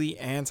usually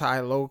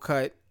anti-low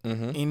cut.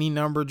 Any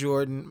number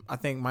Jordan, I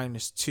think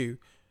 -2.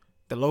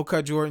 The low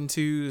cut Jordan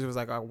 2s, it was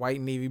like a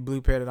white navy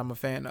blue pair that I'm a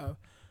fan of.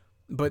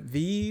 But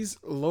these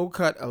low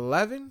cut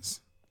 11s,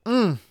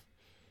 and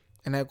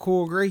that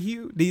cool gray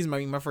hue, these might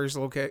be my first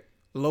low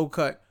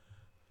cut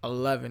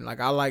 11. Like,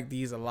 I like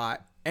these a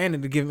lot. And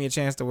it'll give me a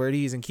chance to wear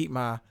these and keep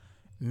my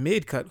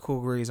mid cut cool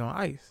grays on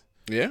ice.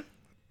 Yeah,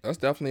 that's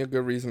definitely a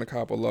good reason to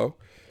cop a low.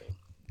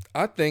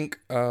 I think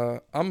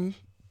I'm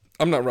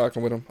not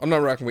rocking with them. I'm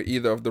not rocking with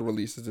either of the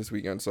releases this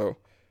weekend. So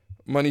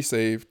money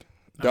saved,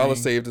 dollar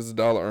saved is a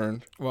dollar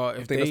earned. Well,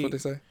 if I think that's what they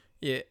say.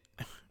 Yeah.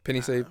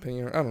 Penny saved,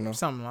 penny earned. I don't know.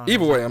 Something like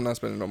Either way, I'm not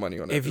spending no money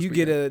on it. If you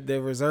get the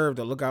reserve,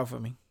 to look out for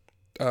me.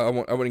 I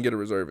wouldn't get a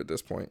reserve at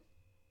this point.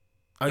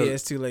 Oh yeah,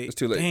 it's too late. It's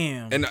too late.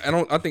 Damn. And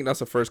I think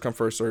that's a first come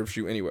first serve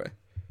shoe anyway.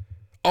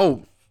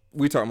 Oh,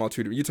 we talking about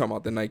two. You talking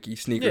about the Nike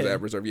sneakers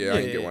at reserve? Yeah, I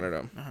didn't get one of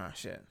them.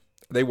 Shit.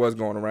 They was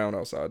going around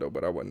outside though,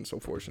 but I wasn't so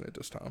fortunate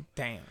this time.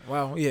 Damn.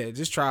 Well, yeah,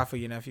 just try for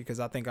your nephew because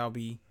I think I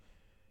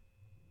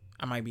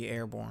might be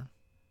airborne.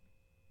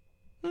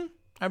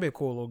 That'd be a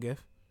cool little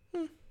gift.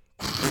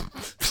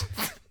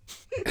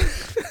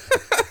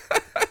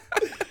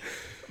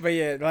 But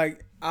yeah,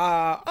 like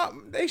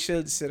they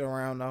should sit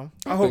around though.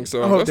 I hope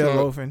so. I hope they're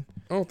loafing.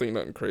 I don't think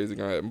nothing crazy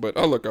gonna happen, but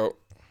I'll look out.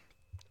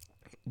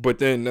 But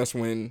then that's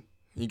when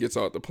he gets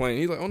out the plane.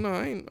 He's like, "Oh no,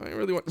 I ain't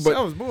really want." But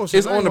that was bullshit.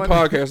 It's on the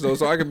podcast though,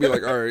 so I could be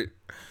like, "All right,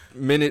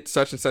 minute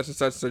such and such and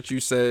such that you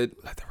said."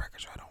 Let the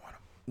record show I don't want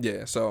them.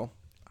 Yeah, so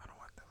I don't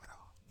want them at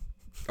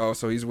all. Oh,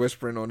 so he's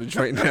whispering on the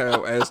joint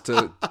now as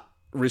to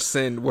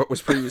rescind what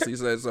was previously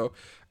said. So,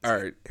 all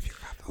right,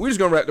 we're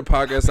just gonna wrap the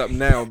podcast up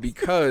now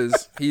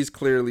because he's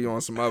clearly on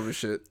some other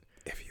shit.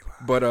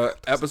 But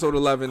episode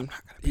 11,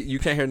 you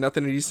can't hear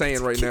nothing that he's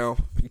saying right now.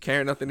 You can't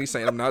hear nothing he's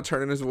saying. I'm not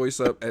turning his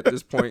voice up at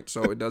this point,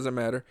 so it doesn't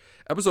matter.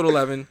 Episode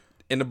 11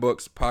 in the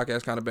books.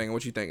 Podcast kind of banging.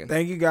 What you thinking?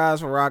 Thank you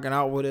guys for rocking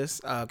out with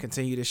us.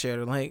 Continue to share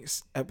the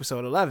links.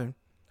 Episode 11.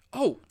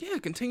 Oh yeah,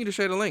 continue to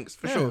share the links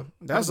for sure.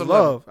 That's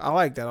love. I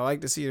like that. I like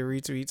to see the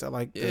retweets. I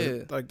like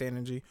the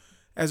energy.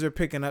 As we're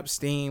picking up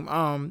steam,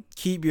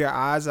 keep your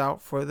eyes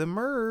out for the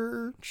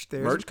merch.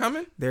 Merch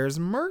coming? There's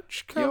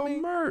merch coming.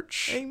 Yo,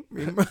 merch.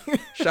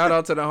 Shout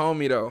out to the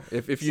homie though.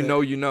 If you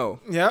know, you know.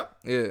 Yep.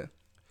 Yeah.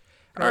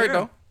 All right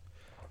though.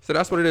 So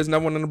that's what it is.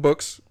 Number one in the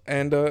books.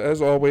 And as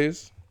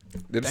always,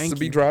 this will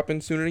be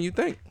dropping sooner than you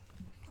think.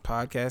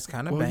 Podcast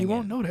kind of banging. You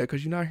won't know that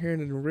because you're not hearing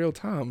it in real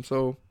time.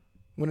 So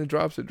when it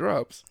drops, it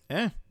drops.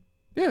 Yeah.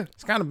 Yeah.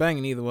 It's kind of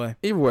banging either way.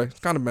 Either way, it's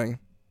kind of banging.